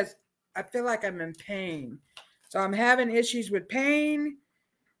back because I feel like I'm in pain. So I'm having issues with pain.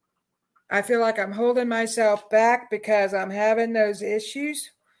 I feel like I'm holding myself back because I'm having those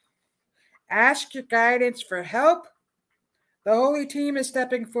issues. Ask your guidance for help. The holy team is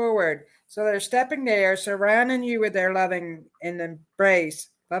stepping forward. So they're stepping there, surrounding you with their loving and embrace.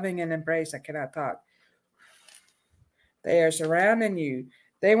 Loving and embrace. I cannot talk. They are surrounding you.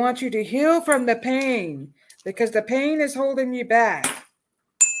 They want you to heal from the pain because the pain is holding you back.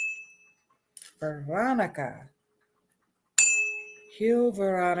 Veronica. Heal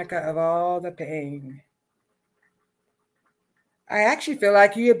Veronica of all the pain. I actually feel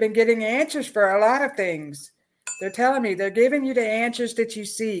like you have been getting answers for a lot of things. They're telling me, they're giving you the answers that you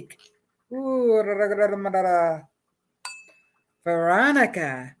seek. Ooh,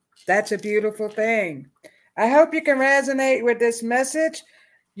 Veronica, that's a beautiful thing. I hope you can resonate with this message.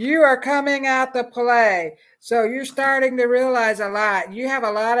 You are coming out to play. So you're starting to realize a lot. You have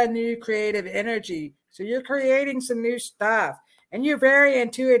a lot of new creative energy. So you're creating some new stuff. And you're very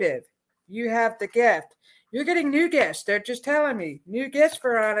intuitive. You have the gift. You're getting new gifts. They're just telling me. New gifts,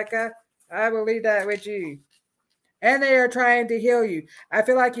 Veronica. I will leave that with you. And they are trying to heal you. I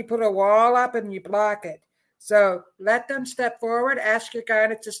feel like you put a wall up and you block it. So let them step forward. Ask your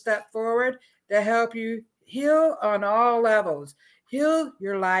guidance to step forward to help you heal on all levels. Heal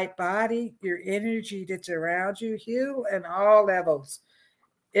your light body, your energy that's around you. Heal on all levels.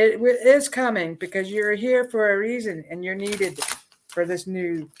 It is coming because you're here for a reason and you're needed for the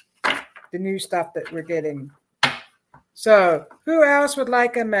new stuff that we're getting. So who else would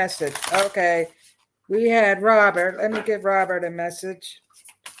like a message? Okay, we had Robert. Let me give Robert a message.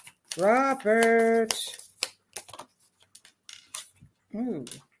 Robert. Ooh.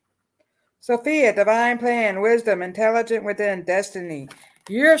 Sophia, divine plan, wisdom, intelligent within, destiny.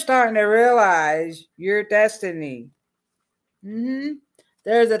 You're starting to realize your destiny.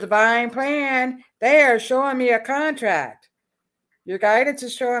 There's a divine plan. They are showing me a contract. Your guidance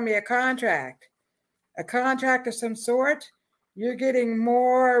is showing me a contract of some sort. You're getting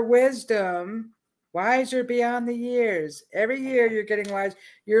more wisdom, wiser beyond the years. Every year you're getting wise.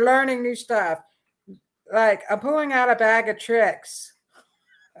 You're learning new stuff. Like I'm pulling out a bag of tricks.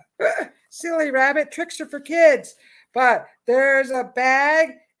 Silly rabbit, tricks are for kids. But there's a bag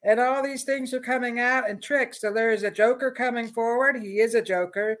and all these things are coming out and tricks. So there's a joker coming forward. He is a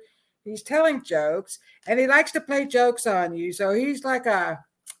joker. He's telling jokes and he likes to play jokes on you. So he's like a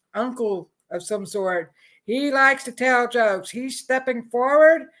uncle of some sort. He likes to tell jokes. He's stepping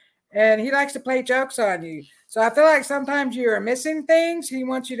forward and he likes to play jokes on you. So I feel like sometimes you are missing things. He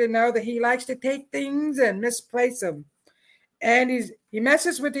wants you to know that he likes to take things and misplace them. And he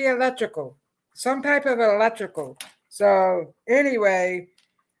messes with the electrical, some type of electrical. So anyway,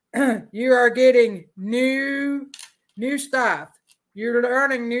 you are getting new stuff. You're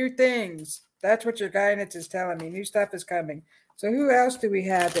learning new things. That's what your guidance is telling me. New stuff is coming. So who else do we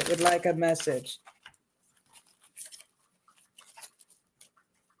have that would like a message?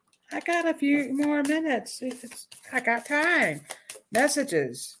 I got a few more minutes. I got time.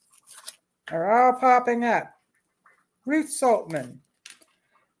 Messages are all popping up. Ruth Saltman.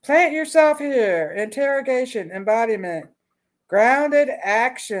 Plant yourself here. Interrogation, embodiment, grounded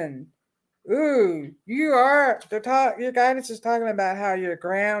action. Ooh, your guidance is talking about how you're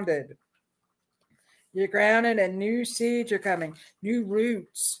grounded. You're grounded and new seeds are coming, new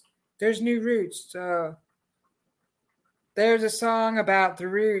roots. There's new roots. So there's a song about the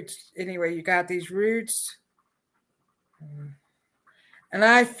roots. Anyway, you got these roots. And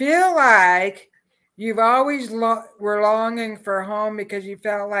I feel like you've always were longing for home because you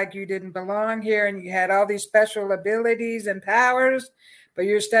felt like you didn't belong here and you had all these special abilities and powers, but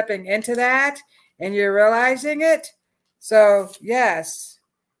you're stepping into that and you're realizing it. So, yes,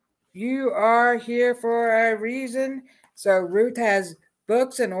 you are here for a reason. So, Ruth has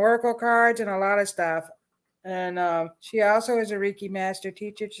books and oracle cards and a lot of stuff. And she also is a Reiki master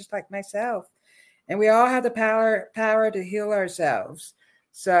teacher, just like myself. And we all have the power to heal ourselves.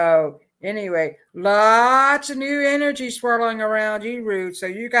 So anyway, lots of new energy swirling around you, Ruth. So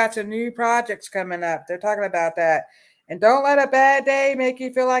you got some new projects coming up. They're talking about that. And don't let a bad day make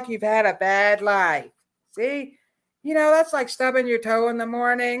you feel like you've had a bad life. See? That's like stubbing your toe in the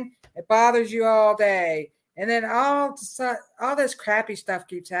morning. It bothers you all day. And then all this crappy stuff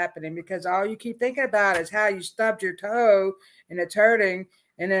keeps happening because all you keep thinking about is how you stubbed your toe and it's hurting.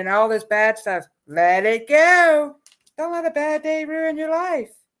 And then all this bad stuff, let it go. Don't let a bad day ruin your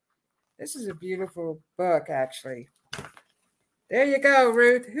life. This is a beautiful book, actually. There you go,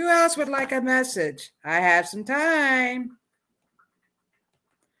 Ruth. Who else would like a message? I have some time.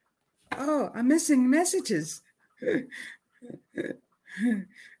 Oh, I'm missing messages.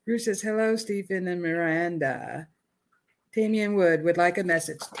 Ruth says, hello, Stephen and Miranda. Tamian Wood would like a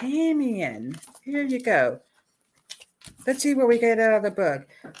message. Tamian, here you go. Let's see what we get out of the book.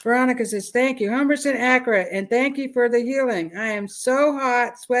 Veronica says, thank you, 100% accurate, and thank you for the healing. I am so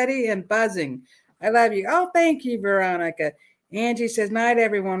hot, sweaty, and buzzing. I love you. Oh, thank you, Veronica. Angie says, night,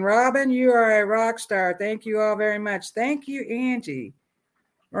 everyone. Robin, you are a rock star. Thank you all very much. Thank you, Angie.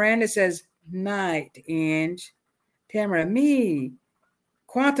 Miranda says, night, Ange. Tamara, me.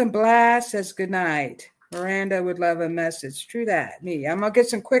 Quantum Blast says, good night. Miranda would love a message. True that. Me. I'm going to get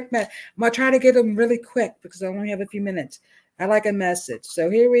some quick. I'm going to try to get them really quick because I only have a few minutes. I like a message. So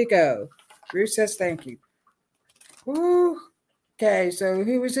here we go. Ruth says thank you. Woo. Okay, so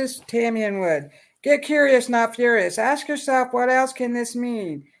who was this? Tamian Wood. Get curious, not furious. Ask yourself, what else can this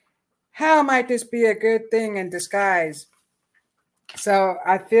mean? How might this be a good thing in disguise? So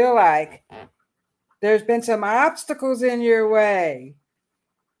I feel like there's been some obstacles in your way.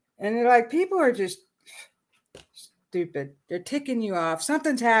 And like people are just stupid. They're ticking you off.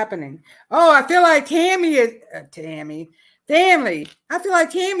 Something's happening. Oh, I feel like Tammy. I feel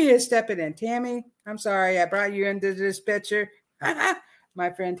like Tammy is stepping in. Tammy, I'm sorry. I brought you into this picture. My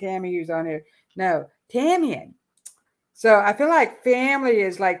friend Tammy, who's on here. No, Tamian. So I feel like family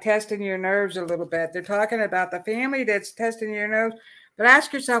is like testing your nerves a little bit. They're talking about the family that's testing your nerves. But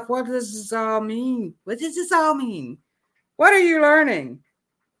ask yourself, what does this all mean? What does this all mean? What are you learning?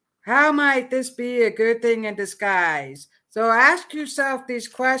 How might this be a good thing in disguise? So ask yourself these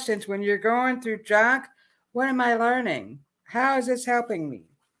questions when you're going through junk. What am I learning? How is this helping me?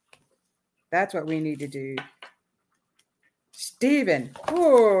 That's what we need to do. Stephen.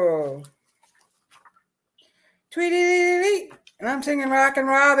 Oh. Tweety. And I'm singing Rockin'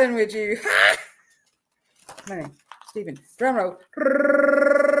 Robin with you. Honey, Stephen. Drum roll.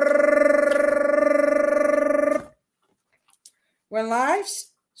 When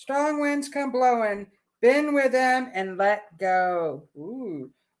life's strong winds come blowing, bend with them and let go.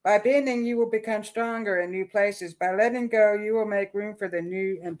 Ooh. By bending, you will become stronger in new places. By letting go, you will make room for the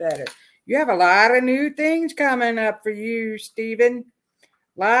new and better. You have a lot of new things coming up for you, Stephen.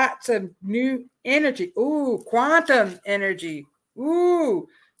 Lots of new energy. Ooh, quantum energy. Ooh,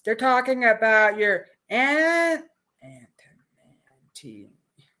 they're talking about your antimantian.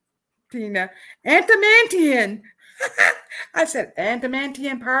 I said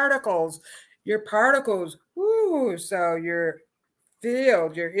antimantian particles. Your particles. Ooh, so your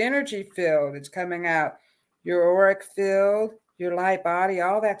field, your energy field, it's coming out. Your auric field, your light body,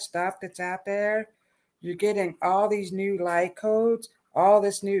 all that stuff that's out there. You're getting all these new light codes. All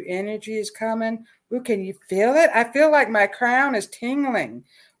this new energy is coming. Ooh, can you feel it? I feel like my crown is tingling.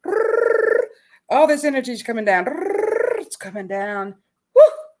 All this energy is coming down. It's coming down. Woo!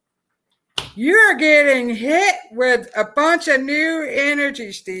 You're getting hit with a bunch of new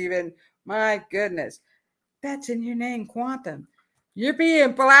energy, Stephen. My goodness. That's in your name, quantum. You're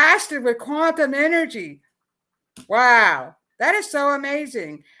being blasted with quantum energy. Wow. That is so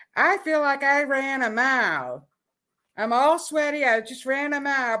amazing. I feel like I ran a mile. I'm all sweaty. I just ran a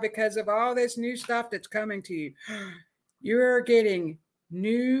mile because of all this new stuff that's coming to you. You're getting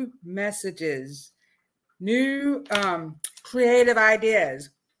new messages, new creative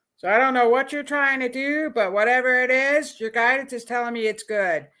ideas. So I don't know what you're trying to do, but whatever it is, your guidance is telling me it's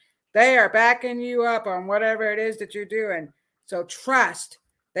good. They are backing you up on whatever it is that you're doing. So trust.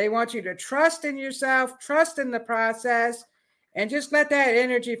 They want you to trust in yourself, trust in the process, and just let that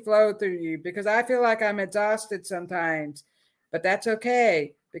energy flow through you, because I feel like I'm exhausted sometimes. But that's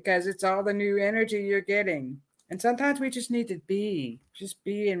okay, because it's all the new energy you're getting. And sometimes we just need to be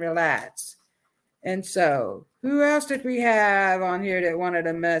and relax. And so, who else did we have on here that wanted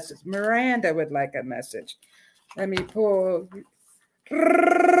a message? Miranda would like a message. Let me pull.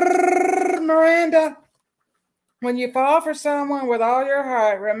 Miranda, when you fall for someone with all your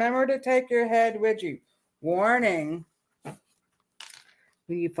heart, remember to take your head with you. Warning.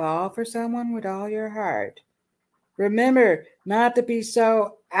 When you fall for someone with all your heart, remember not to be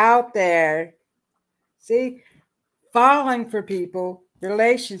so out there. See, falling for people,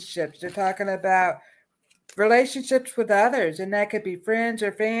 relationships. They're talking about relationships with others, and that could be friends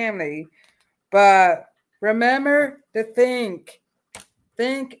or family. But remember to think,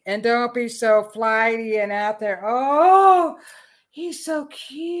 and don't be so flighty and out there. Oh, he's so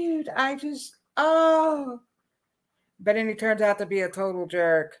cute. But then he turns out to be a total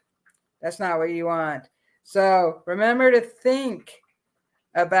jerk. That's not what you want. So remember to think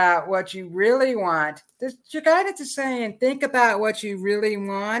about what you really want. Your guidance is saying, think about what you really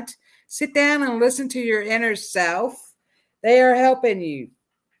want. Sit down and listen to your inner self. They are helping you.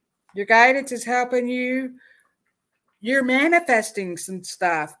 Your guidance is helping you. You're manifesting some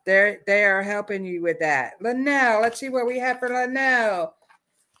stuff. They are helping you with that. Linnell, let's see what we have for Linnell.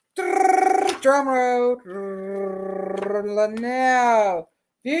 Drum roll. Linnell,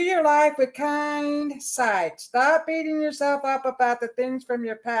 view your life with kind sight. Stop beating yourself up about the things from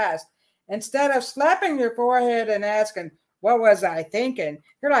your past. Instead of slapping your forehead and asking, what was I thinking?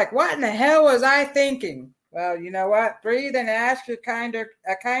 You're like, what in the hell was I thinking? Well, you know what? Breathe and ask a kinder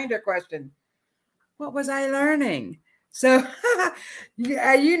question. What was I learning? So,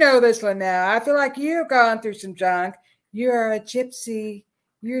 you know this one now. I feel like you've gone through some junk. You are a gypsy.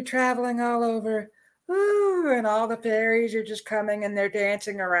 You're traveling all over. Ooh, and all the fairies are just coming and they're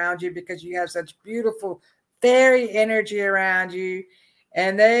dancing around you because you have such beautiful fairy energy around you.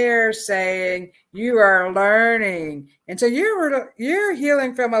 And they are saying you are learning. And so you're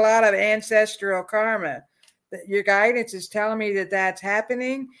healing from a lot of ancestral karma. Your guidance is telling me that that's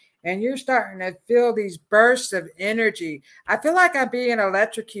happening. And you're starting to feel these bursts of energy. I feel like I'm being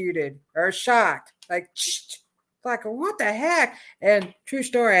electrocuted or shocked. Like, what the heck? And true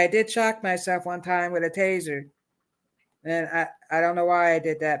story, I did shock myself one time with a taser. And I don't know why I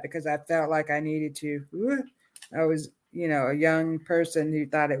did that, because I felt like I needed to. I was, a young person who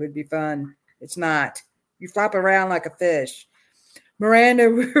thought it would be fun. It's not. You flop around like a fish. Miranda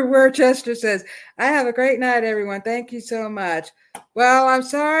Worcester says, I have a great night, everyone. Thank you so much. Well, I'm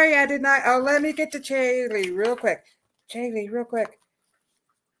sorry I did not. Oh, let me get to Chaylee real quick.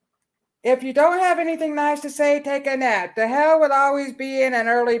 If you don't have anything nice to say, take a nap. The hell will always be in an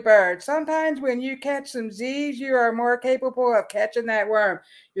early bird. Sometimes when you catch some Z's, you are more capable of catching that worm.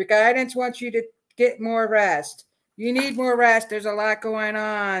 Your guidance wants you to get more rest. You need more rest. There's a lot going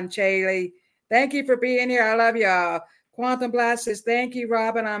on, Chaylee. Thank you for being here. I love y'all. Quantum Blast says, thank you,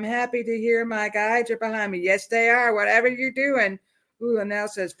 Robin. I'm happy to hear my guides are behind me. Yes, they are. Whatever you're doing. Ooh, Linnell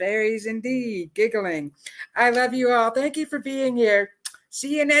says, fairies indeed. Giggling. I love you all. Thank you for being here.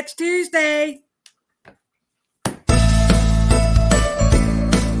 See you next Tuesday.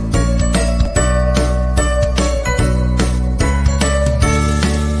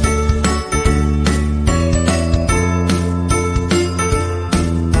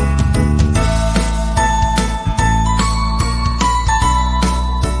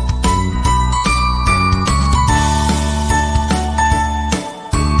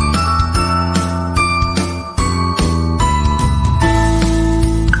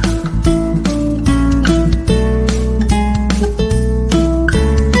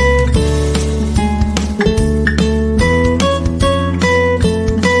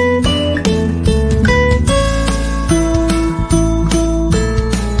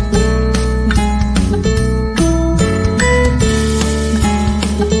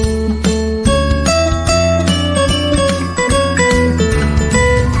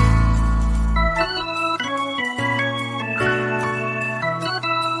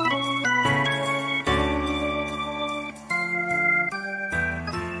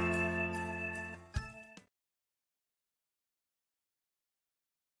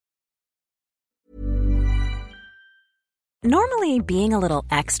 Normally, being a little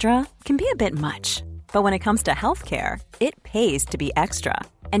extra can be a bit much, but when it comes to healthcare, it pays to be extra.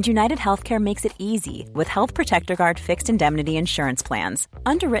 And United Healthcare makes it easy with Health Protector Guard fixed indemnity insurance plans.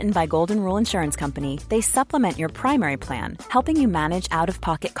 Underwritten by Golden Rule Insurance Company, they supplement your primary plan, helping you manage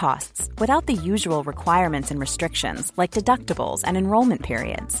out-of-pocket costs without the usual requirements and restrictions like deductibles and enrollment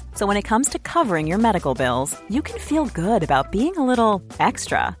periods. So when it comes to covering your medical bills, you can feel good about being a little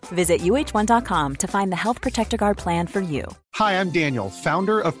extra. Visit UH1.com to find the Health Protector Guard plan for you. Hi, I'm Daniel,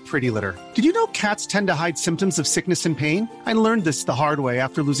 founder of Pretty Litter. Did you know cats tend to hide symptoms of sickness and pain? I learned this the hard way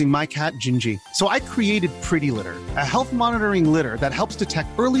after losing my cat, Gingy. So I created Pretty Litter, a health monitoring litter that helps detect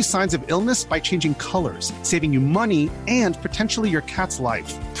early signs of illness by changing colors, saving you money and potentially your cat's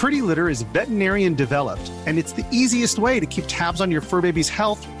life. Pretty Litter is veterinarian developed, and it's the easiest way to keep tabs on your fur baby's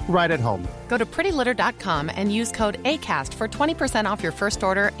health right at home. Go to prettylitter.com and use code ACAST for 20% off your first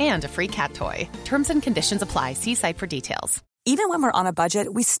order and a free cat toy. Terms and conditions apply. See site for details. Even when we're on a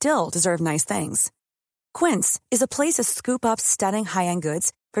budget, we still deserve nice things. Quince is a place to scoop up stunning high-end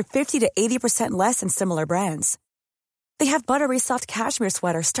goods for 50 to 80% less than similar brands. They have buttery soft cashmere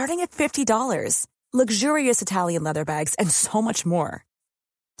sweaters starting at $50, luxurious Italian leather bags, and so much more.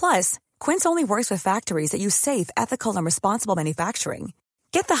 Plus, Quince only works with factories that use safe, ethical, and responsible manufacturing.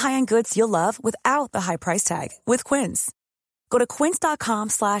 Get the high-end goods you'll love without the high price tag with Quince. Go to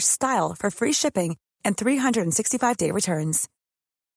quince.com/style for free shipping and 365-day returns.